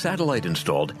mini satellite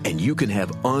installed, and you can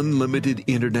have unlimited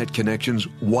internet connections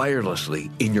wirelessly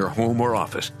in your home or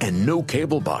office. And no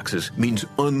cable boxes means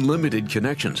unlimited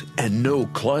connections and no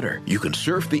clutter. You can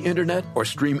surf the internet or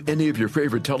stream any of your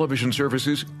favorite television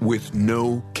services with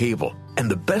no cable.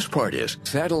 And the best part is,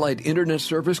 satellite internet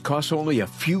service costs only a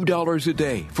few dollars a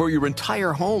day for your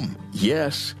entire home.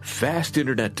 Yes, fast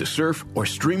internet to surf or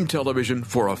stream television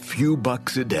for a few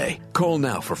bucks a day. Call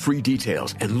now for free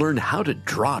details and learn how to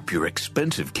drop your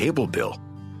expensive cable bill.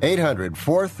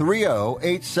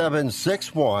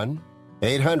 800-430-8761.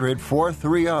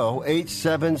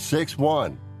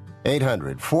 800-430-8761.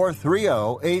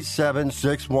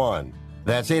 800-430-8761.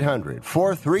 That's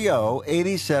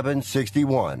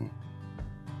 800-430-8761.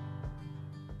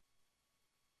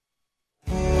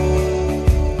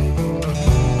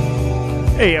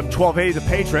 AM 1280, The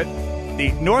Patriot,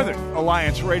 the Northern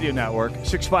Alliance Radio Network,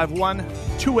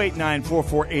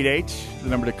 651-289-4488, the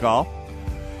number to call.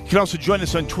 You can also join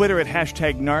us on Twitter at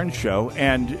 #NarnShow, Show,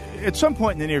 and at some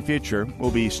point in the near future, we'll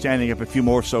be standing up a few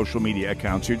more social media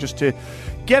accounts here just to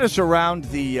get us around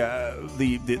the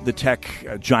tech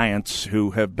giants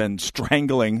who have been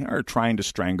strangling or trying to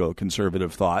strangle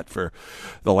conservative thought for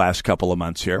the last couple of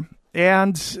months here.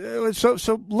 And so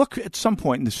look at some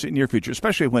point in the near future,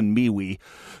 especially when MeWe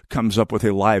comes up with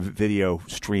a live video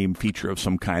stream feature of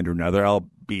some kind or another. I'll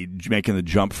be making the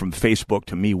jump from Facebook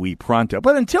to MeWe pronto.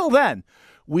 But until then,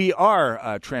 we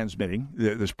are transmitting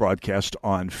this broadcast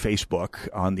on Facebook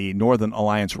on the Northern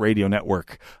Alliance Radio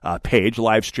Network page,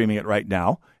 live streaming it right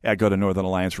now. Go to Northern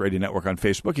Alliance Radio Network on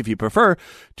Facebook if you prefer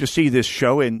to see this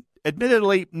show in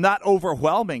admittedly not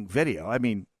overwhelming video. I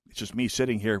mean, it's just me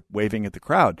sitting here waving at the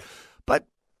crowd. But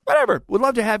whatever, we'd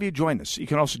love to have you join us. You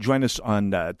can also join us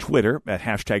on Twitter at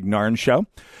 #NarnShow.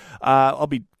 I'll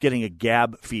be getting a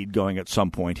Gab feed going at some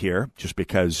point here just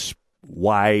because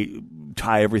why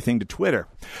tie everything to Twitter?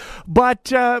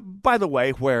 But, by the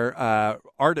way, where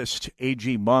artist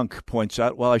A.G. Monk points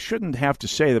out, well, I shouldn't have to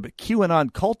say that, but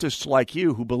QAnon cultists like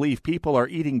you who believe people are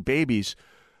eating babies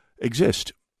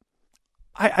exist.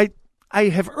 I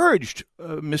have urged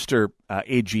Mr.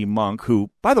 A.G. Monk,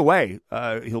 who, by the way,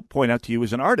 he'll point out to you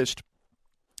is an artist,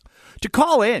 to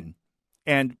call in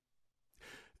and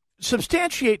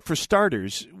substantiate, for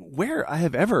starters, where I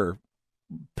have ever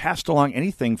passed along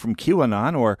anything from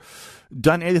QAnon or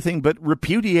done anything but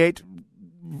repudiate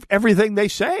everything they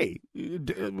say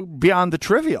beyond the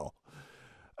trivial.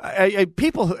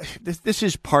 This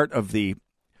is part of the.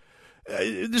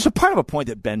 There's a part of a point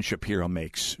that Ben Shapiro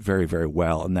makes very, very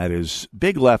well, and that is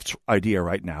Big Left's idea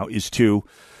right now is to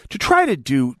try to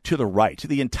do to the right, to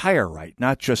the entire right,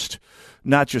 not just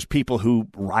people who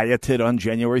rioted on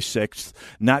January 6th,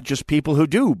 not just people who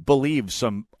do believe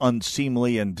some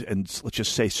unseemly and let's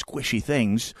just say squishy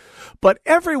things, but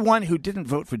everyone who didn't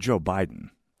vote for Joe Biden,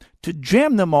 to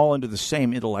jam them all into the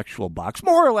same intellectual box,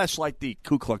 more or less like the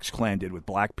Ku Klux Klan did with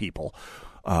black people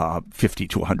 50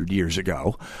 to 100 years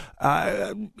ago,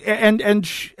 and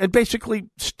basically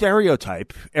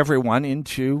stereotype everyone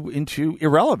into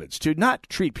irrelevance, to not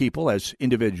treat people as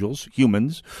individuals,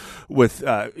 humans, with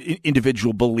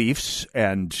individual beliefs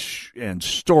and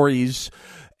stories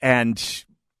and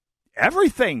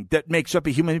everything that makes up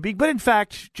a human being, but in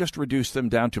fact just reduce them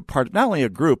down to part, not only a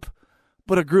group,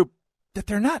 but a group that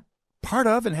they're not part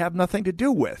of and have nothing to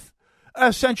do with.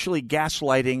 Essentially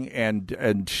gaslighting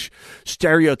and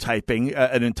stereotyping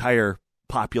an entire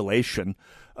population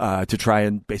to try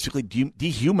and basically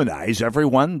dehumanize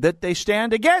everyone that they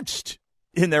stand against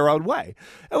in their own way,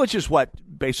 which is what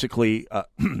basically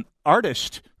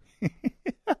artist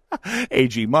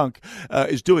A.G. Monk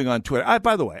is doing on Twitter.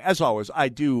 By the way, as always, I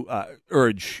do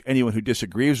urge anyone who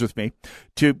disagrees with me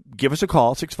to give us a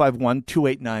call,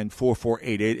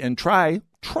 651-289-4488, and try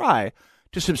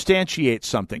to substantiate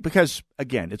something, because,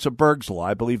 again, it's a Berg's law,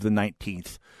 I believe the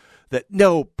 19th, that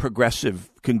no progressive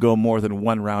can go more than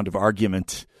one round of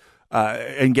argument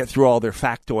and get through all their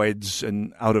factoids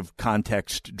and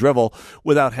out-of-context drivel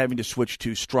without having to switch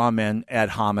to straw men,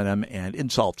 ad hominem, and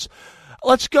insults.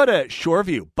 Let's go to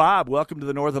Shoreview. Bob, welcome to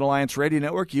the Northern Alliance Radio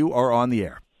Network. You are on the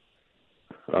air.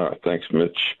 Thanks,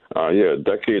 Mitch.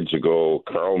 Decades ago,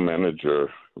 Carl Menninger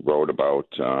wrote about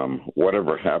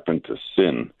whatever happened to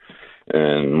sin.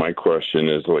 And my question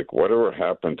is, whatever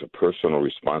happened to personal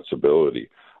responsibility?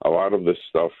 A lot of this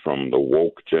stuff from the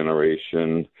woke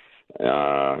generation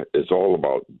is all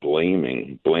about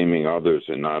blaming others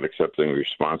and not accepting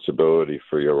responsibility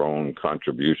for your own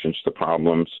contributions to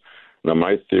problems. Now,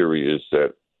 my theory is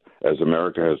that as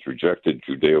America has rejected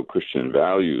Judeo-Christian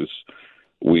values,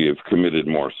 we have committed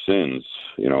more sins,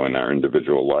 in our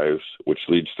individual lives, which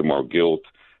leads to more guilt.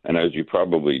 And as you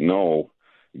probably know,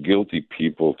 guilty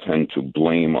people tend to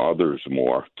blame others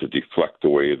more, to deflect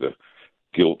away the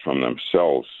guilt from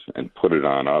themselves and put it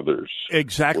on others.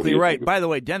 Exactly right. By the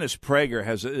way, Dennis Prager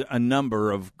has a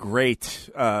number of great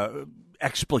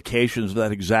explications of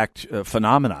that exact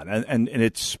phenomenon. And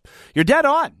it's, you're dead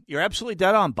on. You're absolutely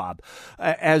dead on, Bob.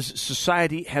 As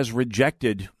society has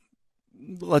rejected,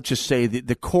 let's just say,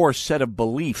 the core set of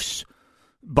beliefs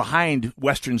behind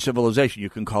Western civilization. You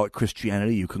can call it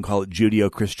Christianity, you can call it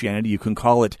Judeo-Christianity, you can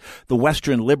call it the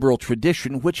Western liberal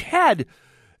tradition, which had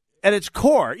at its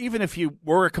core, even if you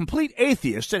were a complete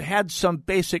atheist, it had some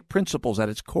basic principles at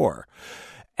its core.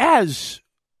 As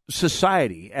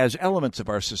society, as elements of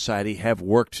our society have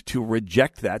worked to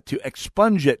reject that, to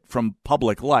expunge it from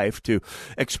public life, to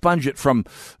expunge it from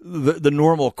the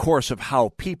normal course of how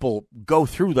people go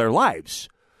through their lives,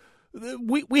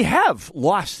 we have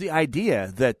lost the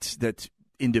idea that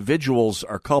individuals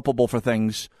are culpable for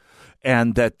things,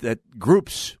 and that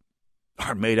groups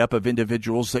are made up of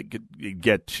individuals that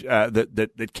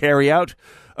that carry out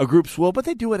a group's will, but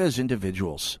they do it as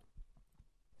individuals.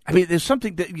 I mean, there's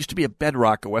something that used to be a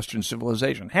bedrock of Western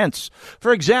civilization. Hence,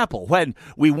 for example, when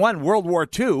we won World War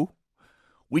II,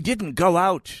 we didn't go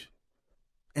out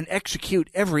and execute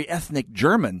every ethnic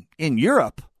German in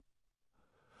Europe.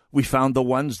 We found the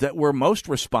ones that were most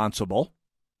responsible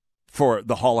for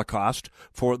the Holocaust,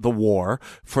 for the war,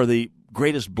 for the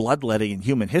greatest bloodletting in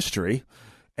human history,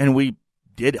 and we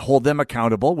did hold them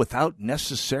accountable without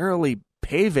necessarily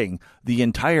paving the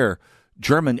entire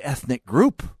German ethnic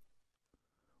group.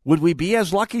 Would we be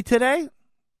as lucky today?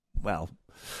 Well,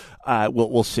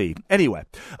 we'll see. Anyway,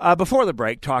 before the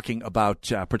break, talking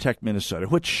about Protect Minnesota,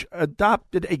 which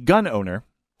adopted a gun owner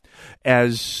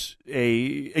as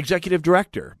a executive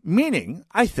director, meaning,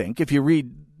 I think, if you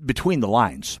read between the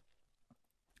lines,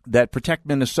 that Protect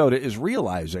Minnesota is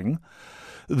realizing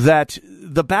that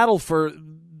the battle for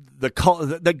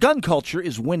the gun culture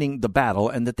is winning the battle,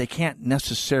 and that they can't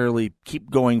necessarily keep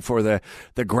going for the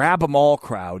grab 'em all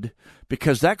crowd,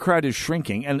 because that crowd is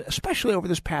shrinking. And especially over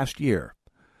this past year,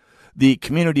 the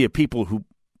community of people who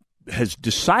has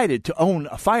decided to own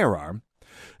a firearm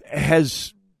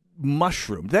has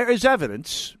mushroomed. There is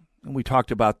evidence, and we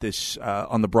talked about this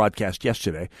on the broadcast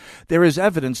yesterday, there is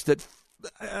evidence that,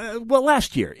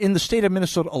 last year in the state of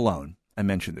Minnesota alone, I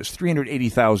mentioned this,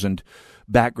 380,000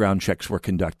 background checks were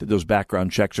conducted. Those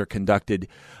background checks are conducted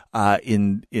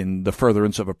in the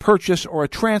furtherance of a purchase or a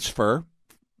transfer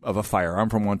of a firearm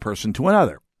from one person to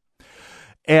another.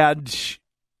 And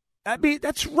I mean,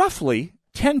 that's roughly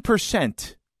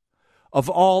 10% of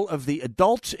all of the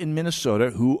adults in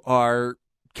Minnesota who are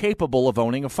capable of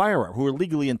owning a firearm, who are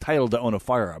legally entitled to own a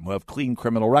firearm, who have clean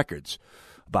criminal records.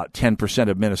 About 10%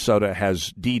 of Minnesota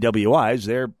has DWIs.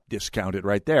 They're discounted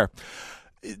right there.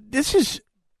 This is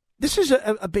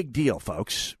a big deal,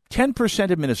 folks.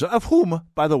 10% of Minnesota, of whom,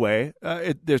 by the way,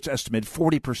 there's estimated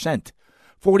 40%.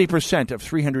 40% of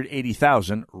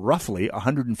 380,000, roughly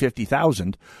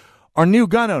 150,000, are new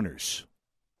gun owners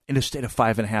in a state of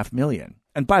 5.5 million.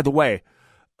 And by the way,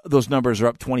 those numbers are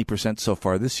up 20% so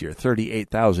far this year,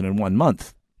 38,000 in 1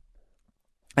 month.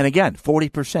 And again,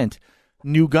 40%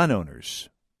 new gun owners.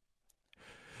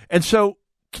 And so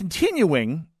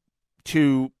continuing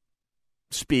to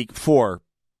speak for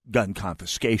gun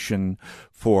confiscation,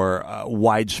 for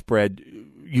widespread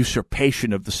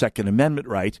usurpation of the Second Amendment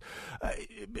right,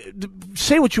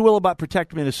 say what you will about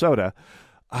Protect Minnesota,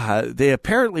 they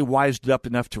apparently wised up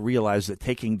enough to realize that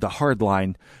taking the hard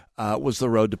line was the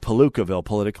road to Palookaville,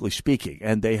 politically speaking,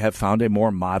 and they have found a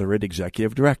more moderate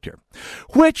executive director,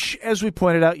 which, as we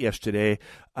pointed out yesterday,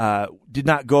 did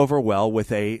not go over well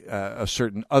with a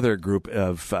certain other group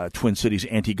of Twin Cities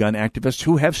anti-gun activists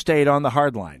who have stayed on the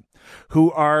hard line,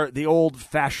 who are the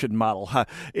old-fashioned model.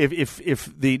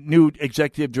 If the new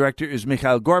executive director is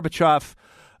Mikhail Gorbachev,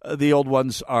 the old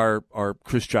ones are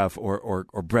Khrushchev or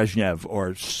Brezhnev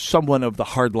or someone of the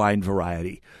hardline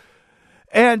variety.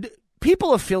 And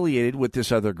people affiliated with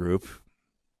this other group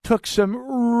took some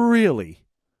really,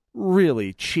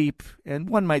 really cheap and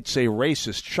one might say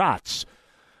racist shots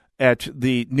at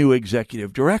the new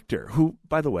executive director, who,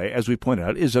 by the way, as we pointed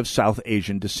out, is of South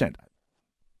Asian descent.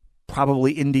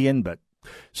 Probably Indian, but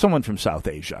someone from South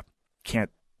Asia.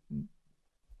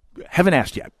 Haven't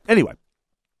asked yet. Anyway.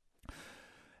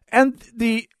 And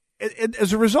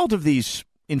as a result of these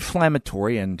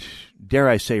inflammatory and, dare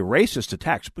I say, racist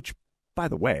attacks, which, by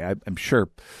the way, I'm sure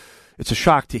it's a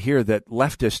shock to hear that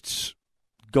leftists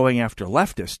going after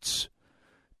leftists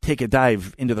take a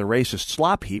dive into the racist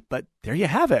slop heap, but there you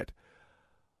have it.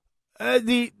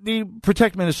 The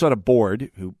Protect Minnesota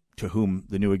board, to whom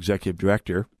the new executive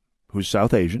director, who's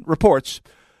South Asian, reports,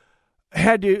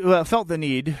 felt the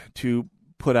need to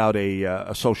put out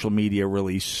a social media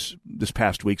release this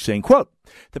past week saying, quote,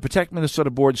 "The Protect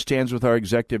Minnesota board stands with our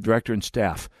executive director and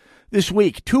staff. This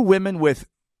week, 2 women with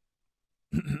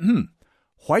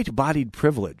white-bodied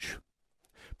privilege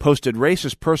posted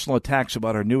racist personal attacks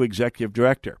about our new executive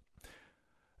director.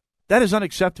 That is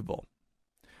unacceptable.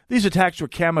 These attacks were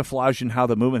camouflaged in how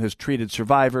the movement has treated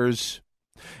survivors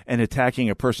and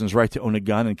attacking a person's right to own a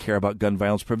gun and care about gun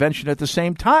violence prevention at the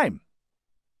same time,"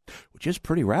 which is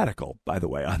pretty radical, by the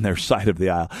way, on their side of the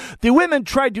aisle. "The women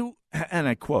tried to," and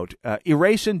I quote,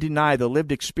 "erase and deny the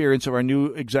lived experience of our new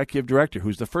executive director,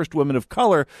 who's the first woman of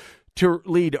color to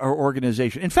lead our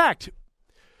organization." In fact,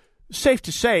 safe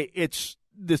to say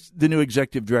the new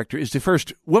executive director is the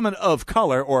first woman of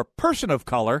color or person of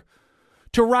color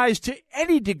to rise to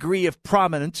any degree of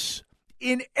prominence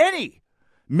in any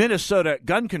Minnesota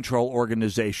gun control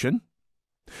organization,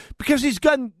 because these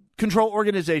gun control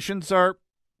organizations are,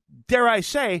 dare I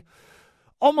say,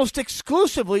 almost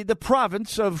exclusively the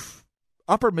province of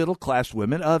upper middle class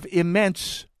women of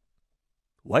immense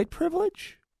white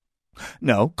privilege?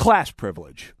 No, class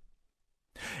privilege.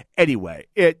 Anyway,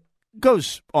 it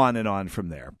goes on and on from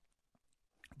there.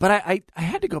 But I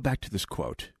had to go back to this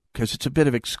quote because it's a bit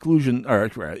of exclusion or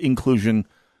inclusion,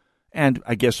 and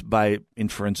I guess by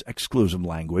inference, exclusive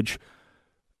language.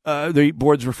 The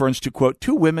board's reference to, quote,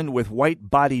 2 women with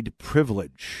white-bodied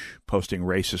privilege posting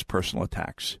racist personal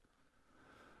attacks.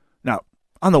 Now,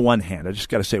 on the one hand, I just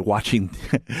got to say, watching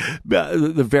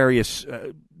the various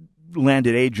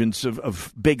landed agents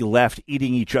of big left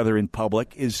eating each other in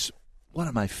public is one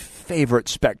of my favorite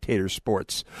spectator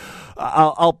sports.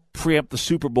 I'll preempt the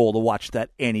Super Bowl to watch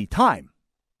that any time.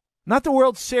 Not the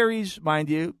World Series, mind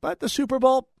you, but the Super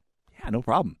Bowl, yeah, no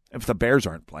problem. If the Bears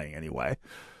aren't playing anyway.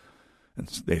 And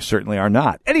they certainly are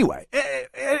not. Anyway,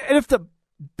 and if the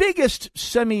biggest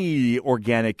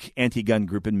semi-organic anti-gun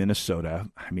group in Minnesota.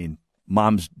 I mean,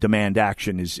 Moms Demand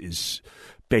Action is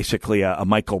basically a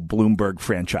Michael Bloomberg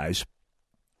franchise.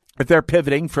 But they're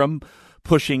pivoting from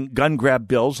pushing gun grab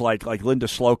bills like Linda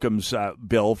Slocum's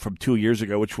bill from 2 years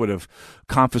ago, which would have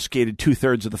confiscated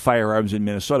 2/3 of the firearms in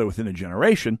Minnesota within a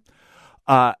generation.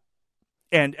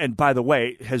 And by the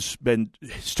way, has been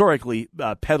historically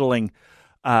peddling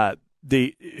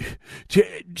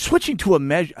switching to a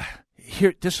measure.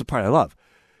 Here, this is the part I love.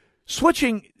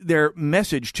 Switching their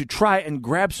message to try and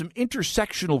grab some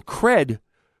intersectional cred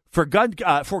for gun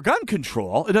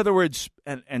control. In other words,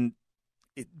 and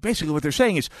basically what they're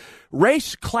saying is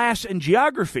race, class, and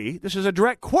geography. This is a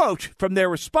direct quote from their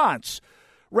response.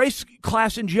 Race,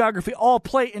 class, and geography all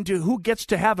play into who gets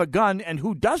to have a gun and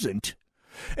who doesn't.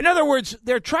 In other words,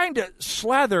 they're trying to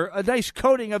slather a nice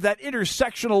coating of that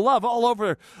intersectional love all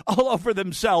over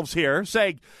themselves here,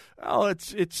 saying, "Oh,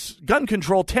 it's gun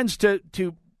control tends to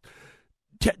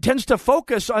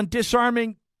focus on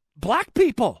disarming black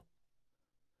people,"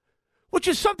 which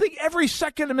is something every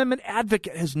Second Amendment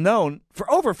advocate has known for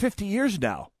over 50 years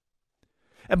now.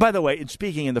 And by the way, in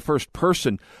speaking in the first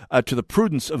person to the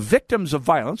prudence of victims of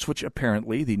violence, which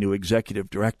apparently the new executive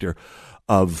director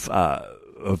of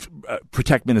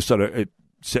Protect Minnesota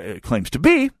claims to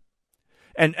be,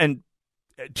 and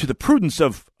to the prudence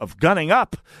of gunning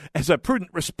up as a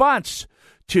prudent response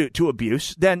to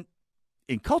abuse, then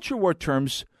in culture war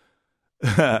terms,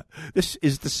 this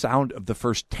is the sound of the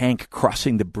first tank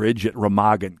crossing the bridge at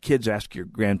Remagen. Kids, ask your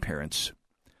grandparents.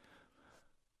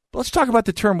 But let's talk about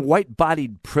the term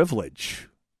white-bodied privilege.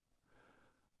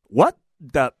 What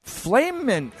the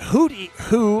flamin' hootie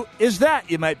who is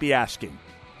that, you might be asking?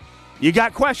 You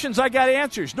got questions, I got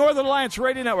answers. Northern Alliance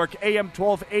Radio Network, AM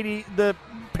 1280, The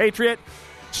Patriot.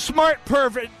 Smart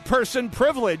person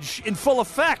privilege in full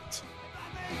effect.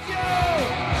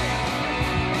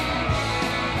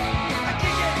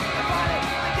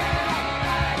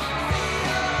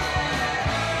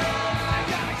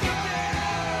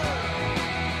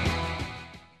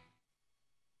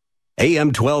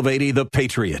 AM 1280, The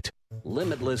Patriot.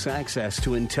 Limitless access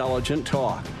to intelligent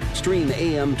talk. Stream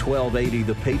AM 1280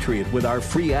 The Patriot with our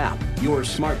free app, your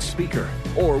smart speaker,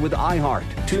 or with iHeart,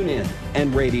 TuneIn,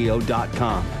 and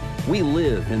radio.com. We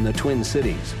live in the Twin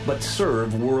Cities, but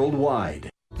serve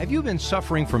worldwide. Have you been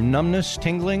suffering from numbness,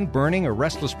 tingling, burning, or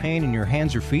restless pain in your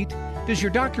hands or feet? Does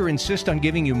your doctor insist on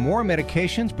giving you more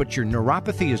medications, but your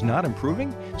neuropathy is not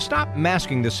improving? Stop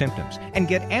masking the symptoms and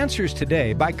get answers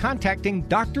today by contacting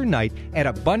Dr. Knight at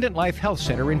Abundant Life Health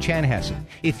Center in Chanhassen.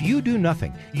 If you do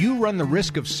nothing, you run the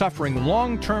risk of suffering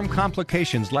long-term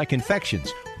complications like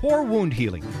infections, poor wound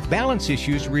healing, balance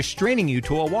issues restraining you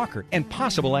to a walker, and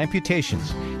possible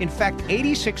amputations. In fact,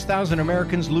 86,000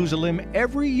 Americans lose a limb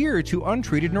every year to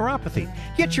untreated neuropathy.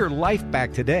 Get your life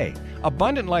back today.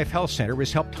 Abundant Life Health Center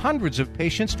has helped hundreds of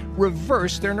patients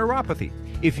reverse their neuropathy.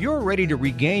 If you're ready to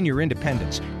regain your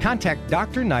independence, contact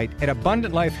Dr. Knight at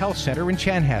Abundant Life Health Center in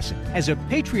Chanhassen. As a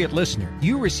Patriot listener,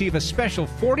 you receive a special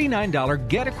 $49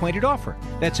 Get Acquainted offer.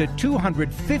 That's a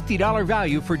 $250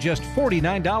 value for just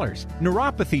 $49.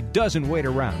 Neuropathy doesn't wait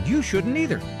around. You shouldn't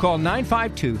either. Call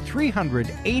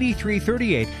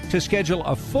 952-300-8338 to schedule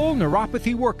a full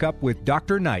neuropathy workup with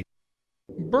Dr. Knight.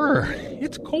 Brr,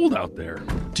 it's cold out there.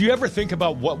 Do you ever think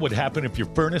about what would happen if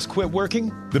your furnace quit working?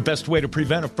 The best way to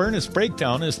prevent a furnace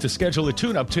breakdown is to schedule a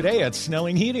tune-up today at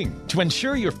Snelling Heating. To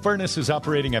ensure your furnace is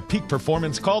operating at peak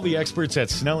performance, call the experts at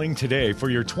Snelling today for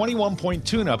your 21-point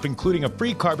tune-up, including a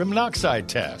free carbon monoxide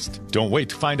test. Don't wait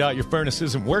to find out your furnace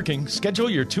isn't working. Schedule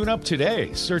your tune-up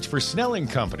today. Search for Snelling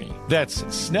Company. That's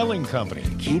Snelling Company.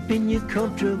 Keeping you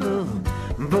comfortable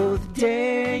both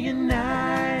day and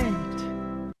night.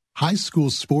 High school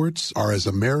sports are as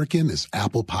American as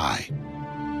apple pie.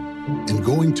 And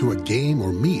going to a game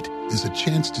or meet is a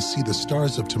chance to see the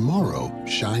stars of tomorrow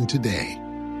shine today.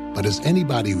 But as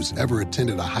anybody who's ever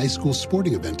attended a high school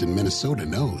sporting event in Minnesota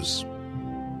knows,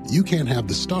 you can't have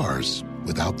the stars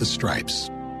without the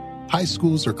stripes. High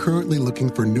schools are currently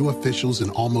looking for new officials in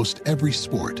almost every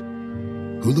sport.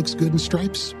 Who looks good in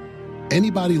stripes?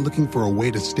 Anybody looking for a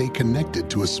way to stay connected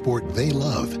to a sport they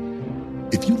love.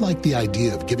 If you like the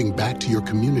idea of giving back to your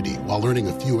community while earning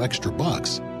a few extra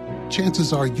bucks,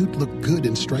 chances are you'd look good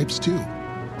in stripes too.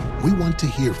 We want to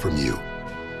hear from you.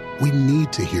 We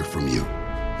need to hear from you.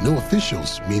 No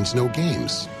officials means no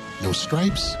games. No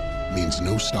stripes means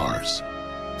no stars.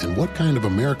 And what kind of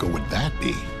America would that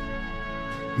be?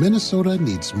 Minnesota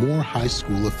needs more high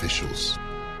school officials.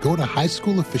 Go to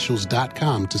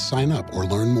highschoolofficials.com to sign up or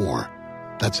learn more.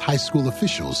 That's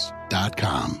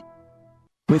highschoolofficials.com.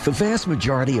 With the vast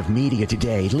majority of media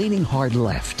today leaning hard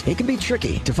left, it can be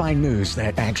tricky to find news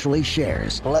that actually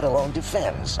shares, let alone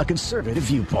defends, a conservative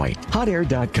viewpoint.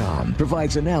 HotAir.com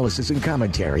provides analysis and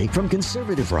commentary from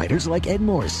conservative writers like Ed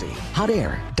Morrissey.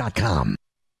 HotAir.com.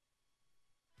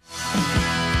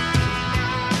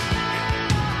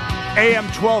 AM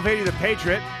 1280, The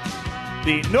Patriot,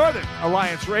 the Northern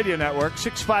Alliance Radio Network,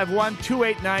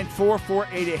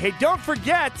 651-289-4488. Hey, don't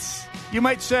forget, you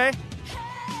might say,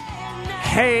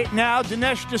 hey, now,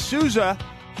 Dinesh D'Souza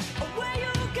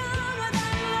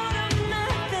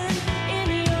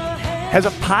has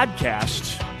a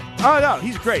podcast. Oh, no,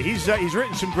 he's great. He's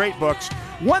written some great books.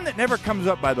 One that never comes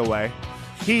up, by the way.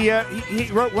 He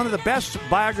wrote one of the best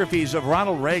biographies of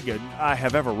Ronald Reagan I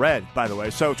have ever read, by the way.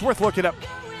 So it's worth looking up.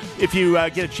 If you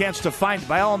get a chance to find it,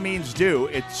 by all means do.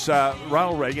 It's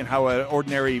Ronald Reagan, how an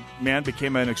ordinary man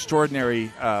became an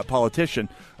extraordinary politician,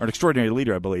 or an extraordinary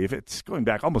leader, I believe. It's going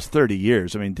back almost 30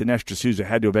 years. I mean, Dinesh D'Souza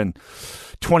had to have been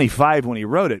 25 when he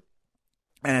wrote it.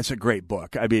 And it's a great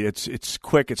book. I mean, it's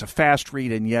quick, it's a fast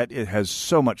read, and yet it has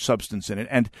so much substance in it.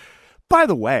 And by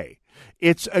the way,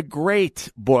 it's a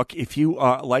great book if you,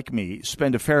 like me,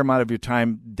 spend a fair amount of your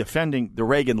time defending the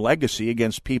Reagan legacy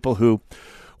against people who,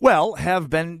 well, have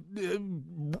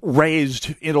been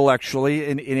raised intellectually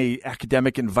in an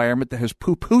academic environment that has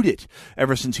poo-pooed it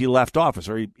ever since he left office,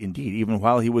 or indeed even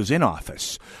while he was in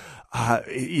office.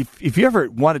 If you ever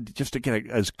wanted just to get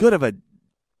as good of a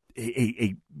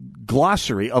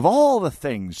glossary of all the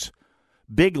things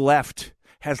Big Left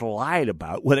has lied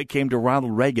about when it came to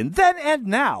Ronald Reagan, then and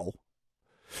now,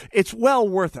 it's well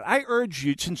worth it. I urge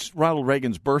you, since Ronald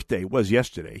Reagan's birthday was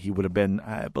yesterday, he would have been,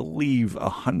 I believe,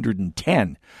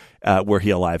 110 were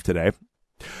he alive today.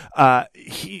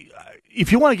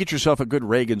 If you want to get yourself a good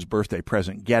Reagan's birthday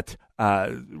present, get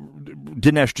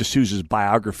Dinesh D'Souza's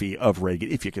biography of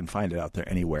Reagan, if you can find it out there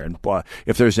anywhere. And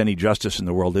if there's any justice in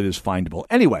the world, it is findable.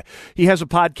 Anyway, he has a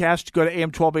podcast. Go to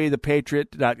AM1280 The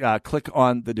Patriot. Click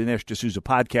on the Dinesh D'Souza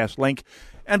podcast link.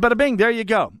 And bada bing, there you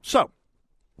go. So,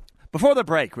 before the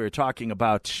break, we were talking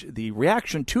about the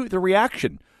reaction to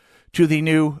the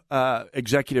new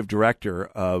executive director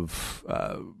of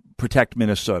Protect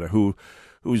Minnesota,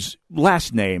 whose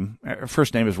first name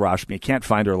is Rashmi. I can't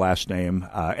find her last name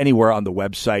anywhere on the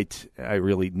website. I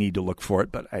really need to look for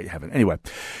it, but I haven't. Anyway,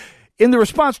 in the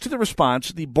response to the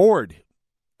response, the board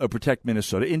of Protect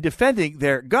Minnesota, in defending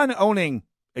their gun-owning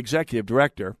executive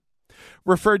director,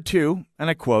 referred to, and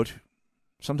I quote,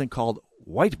 something called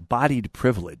white-bodied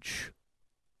privilege.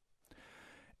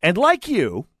 And like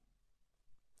you,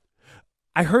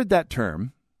 I heard that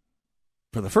term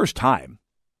for the first time,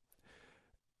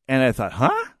 and I thought,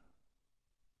 huh?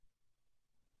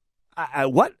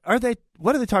 What are they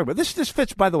talking about? This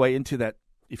fits, by the way, into that,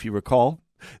 if you recall,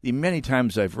 the many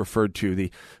times I've referred to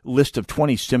the list of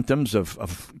 20 symptoms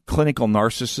of clinical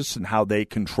narcissists and how they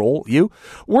control you.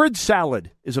 Word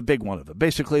salad is a big one of them.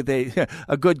 Basically,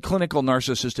 a good clinical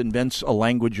narcissist invents a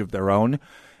language of their own.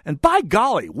 And by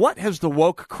golly, what has the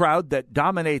woke crowd that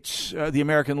dominates the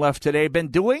American left today been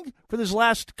doing for this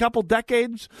last couple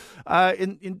decades,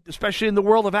 especially in the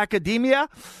world of academia?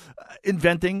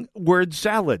 Inventing word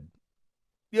salad,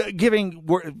 giving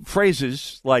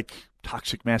phrases like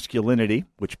toxic masculinity,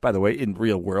 which, by the way, in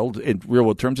real world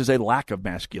terms, is a lack of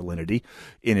masculinity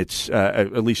in its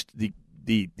at least the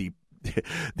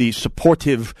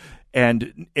supportive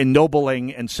and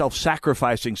ennobling and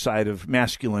self-sacrificing side of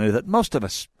masculinity that most of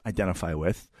us identify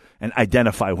with and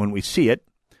identify when we see it,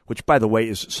 which, by the way,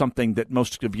 is something that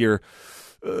most of your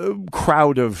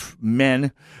crowd of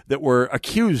men that were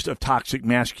accused of toxic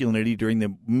masculinity during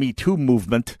the Me Too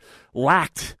movement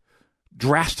lacked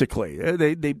drastically.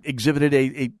 They exhibited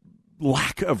a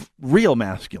lack of real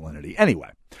masculinity.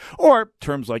 Anyway, or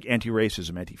terms like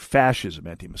anti-racism, anti-fascism,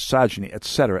 anti-misogyny, et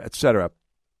cetera, et cetera.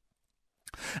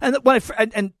 And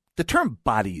and the term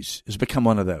bodies has become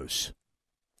one of those.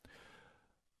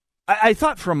 I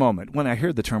thought for a moment when I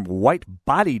heard the term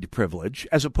white-bodied privilege,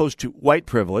 as opposed to white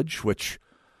privilege, which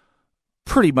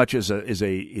pretty much is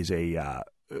a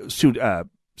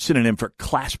synonym for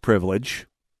class privilege.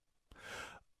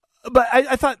 But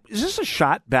I thought, is this a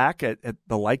shot back at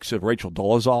the likes of Rachel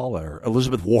Dolezal or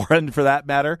Elizabeth Warren, for that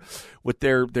matter, with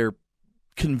their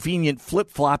convenient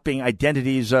flip-flopping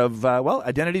identities of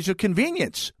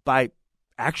convenience by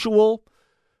actual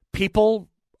people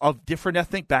of different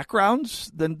ethnic backgrounds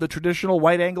than the traditional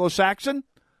white Anglo-Saxon,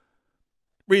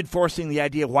 reinforcing the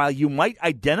idea while you might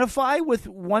identify with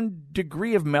one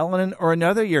degree of melanin or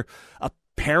another, your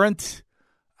apparent,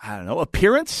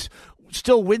 appearance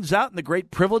still wins out in the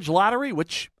great privilege lottery,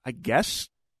 which I guess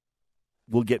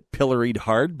will get pilloried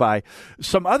hard by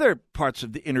some other parts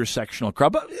of the intersectional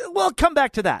crowd. But we'll come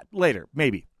back to that later,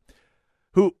 maybe.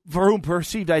 For whom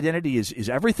perceived identity is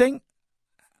everything?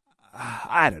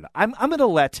 I don't know. I'm going to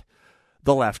let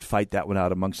the left fight that one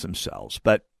out amongst themselves.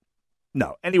 But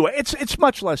no. Anyway, it's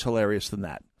much less hilarious than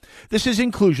that. This is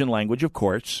inclusion language, of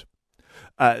course.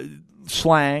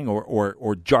 Slang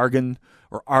or jargon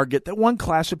or argot that one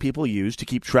class of people use to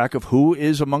keep track of who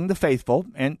is among the faithful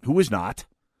and who is not,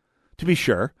 to be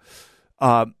sure.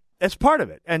 That's part of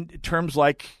it. And terms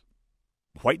like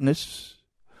whiteness,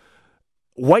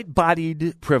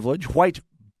 white-bodied privilege, white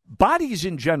bodies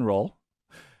in general,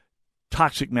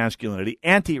 toxic masculinity,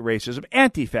 anti-racism,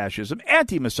 anti-fascism,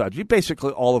 anti-misogyny,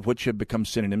 basically all of which have become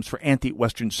synonyms for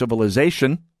anti-Western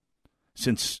civilization,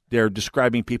 since they're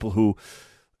describing people who,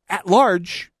 at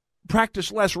large,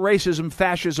 practice less racism,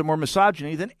 fascism, or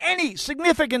misogyny than any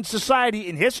significant society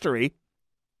in history.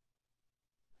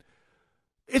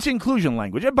 It's inclusion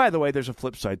language. And by the way, there's a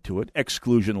flip side to it,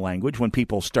 exclusion language, when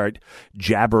people start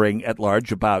jabbering at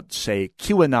large about, say,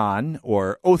 QAnon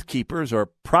or Oath Keepers or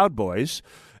Proud Boys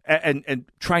and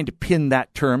trying to pin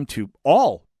that term to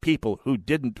all people who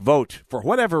didn't vote for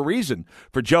whatever reason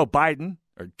for Joe Biden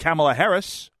or Kamala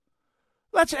Harris.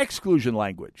 That's exclusion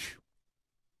language.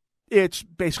 It's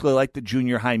basically like the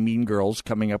junior high mean girls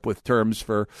coming up with terms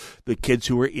for the kids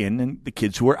who are in and the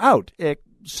kids who are out,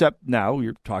 except now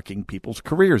you're talking people's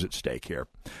careers at stake here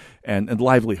and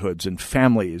livelihoods and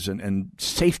families and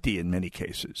safety in many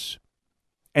cases.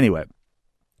 Anyway,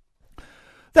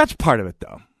 that's part of it,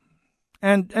 though.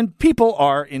 And people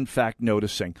are, in fact,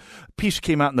 noticing. A piece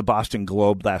came out in the Boston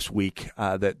Globe last week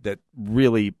that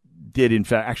really did, in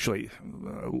fact, actually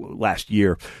last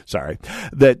year,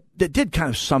 that did kind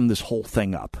of sum this whole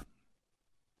thing up.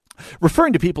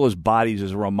 Referring to people as bodies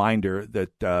as a reminder that,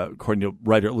 according to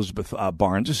writer Elizabeth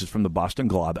Barnes, this is from the Boston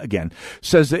Globe, again,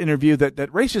 says the interview that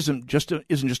racism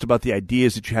isn't just about the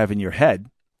ideas that you have in your head.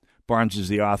 Barnes is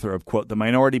the author of, quote, The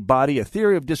Minority Body, A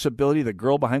Theory of Disability, The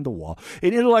Girl Behind the Wall.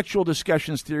 In intellectual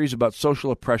discussions, theories about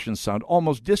social oppression sound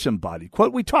almost disembodied.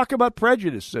 Quote, we talk about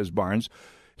prejudice, says Barnes.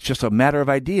 It's just a matter of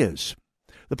ideas.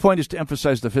 The point is to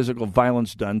emphasize the physical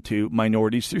violence done to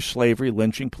minorities through slavery,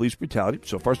 lynching, police brutality.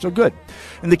 So far, so good.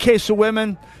 In the case of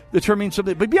women, the term means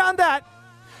something. But beyond that,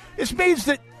 it means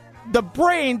that the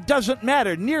brain doesn't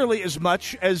matter nearly as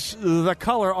much as the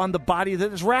color on the body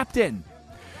that is wrapped in.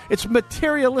 It's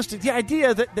materialistic. The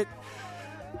idea that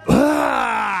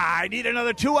I need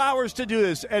another 2 hours to do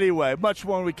this. Anyway, much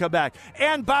more when we come back.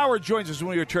 Ann Bauer joins us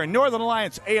when we return. Northern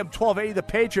Alliance, AM 1280, The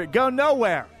Patriot. Go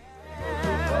nowhere.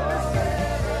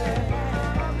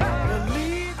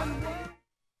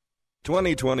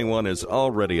 2021 is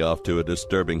already off to a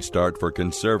disturbing start for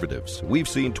conservatives. We've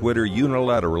seen Twitter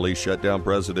unilaterally shut down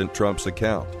President Trump's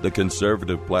account. The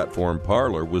conservative platform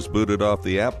Parler was booted off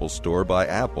the Apple Store by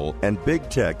Apple, and big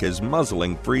tech is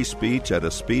muzzling free speech at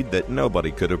a speed that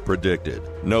nobody could have predicted.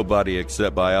 Nobody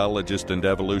except biologist and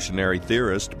evolutionary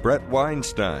theorist Brett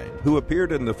Weinstein, who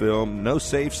appeared in the film No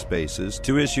Safe Spaces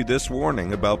to issue this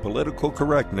warning about political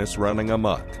correctness running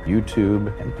amok.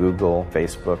 YouTube and Google,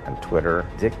 Facebook and Twitter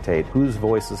dictate whose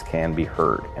voices can be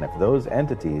heard. And if those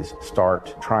entities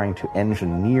start trying to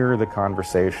engineer the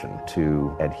conversation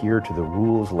to adhere to the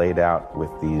rules laid out with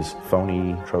these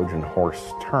phony Trojan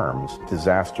horse terms,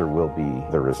 disaster will be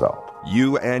the result.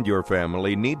 You and your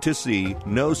family need to see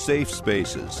No Safe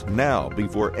Spaces now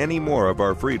before any more of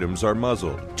our freedoms are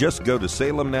muzzled. Just go to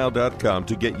salemnow.com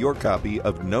to get your copy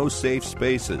of No Safe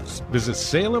Spaces. Visit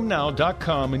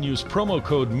salemnow.com and use promo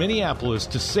code Minneapolis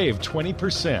to save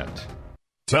 20%.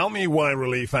 Tell me why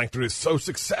Relief Factor is so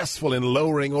successful in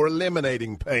lowering or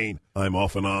eliminating pain. I'm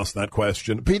often asked that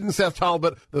question. Pete and Seth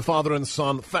Talbot, the father and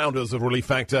son founders of Relief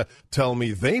Factor, tell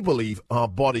me they believe our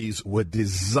bodies were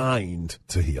designed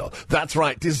to heal. That's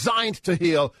right, designed to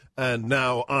heal, and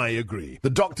now I agree. The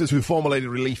doctors who formulated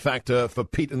Relief Factor for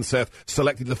Pete and Seth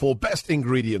selected the 4 best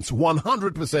ingredients,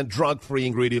 100% drug-free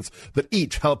ingredients that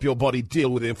each help your body deal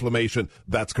with inflammation.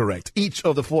 That's correct. Each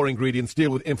of the 4 ingredients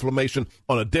deal with inflammation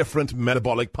on a different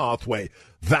metabolic pathway.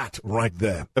 That right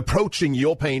there, approaching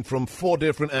your pain from 4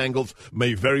 different angles,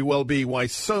 may very well be why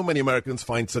so many Americans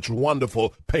find such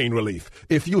wonderful pain relief.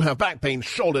 If you have back pain,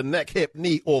 shoulder, neck, hip,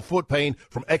 knee, or foot pain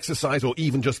from exercise or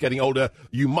even just getting older,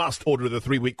 you must order the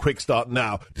 3-week quick start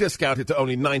now. Discounted to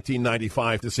only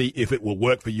 $19.95 to see if it will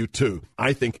work for you too.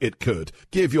 I think it could.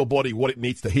 Give your body what it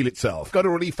needs to heal itself. Go to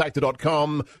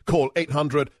ReliefFactor.com, call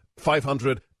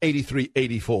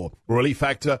 800-500-8384.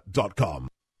 ReliefFactor.com.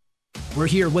 We're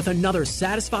here with another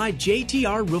satisfied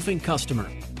JTR Roofing customer.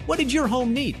 What did your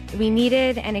home need? We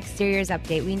needed an exteriors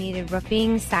update. We needed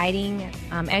roofing, siding,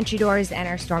 entry doors, and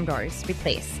our storm doors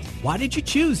replaced. Why did you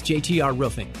choose JTR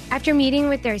Roofing? After meeting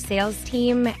with their sales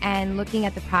team and looking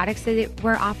at the products that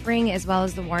we're offering as well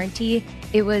as the warranty,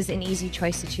 it was an easy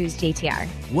choice to choose JTR.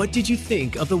 What did you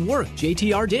think of the work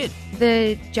JTR did?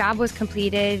 The job was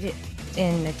completed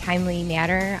in a timely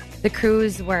manner. The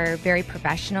crews were very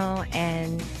professional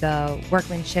and the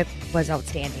workmanship was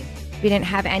outstanding. We didn't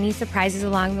have any surprises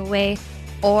along the way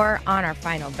or on our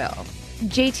final bill.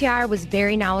 JTR was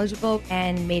very knowledgeable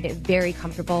and made it very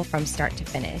comfortable from start to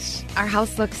finish. Our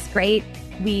house looks great.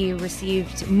 We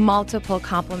received multiple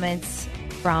compliments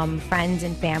from friends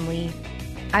and family.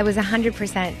 I was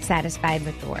 100% satisfied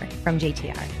with the work from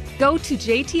JTR. Go to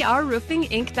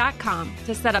jtrroofinginc.com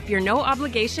to set up your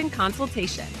no-obligation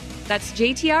consultation. That's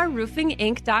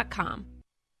jtrroofinginc.com.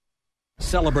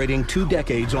 Celebrating 2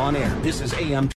 decades on air. This is AM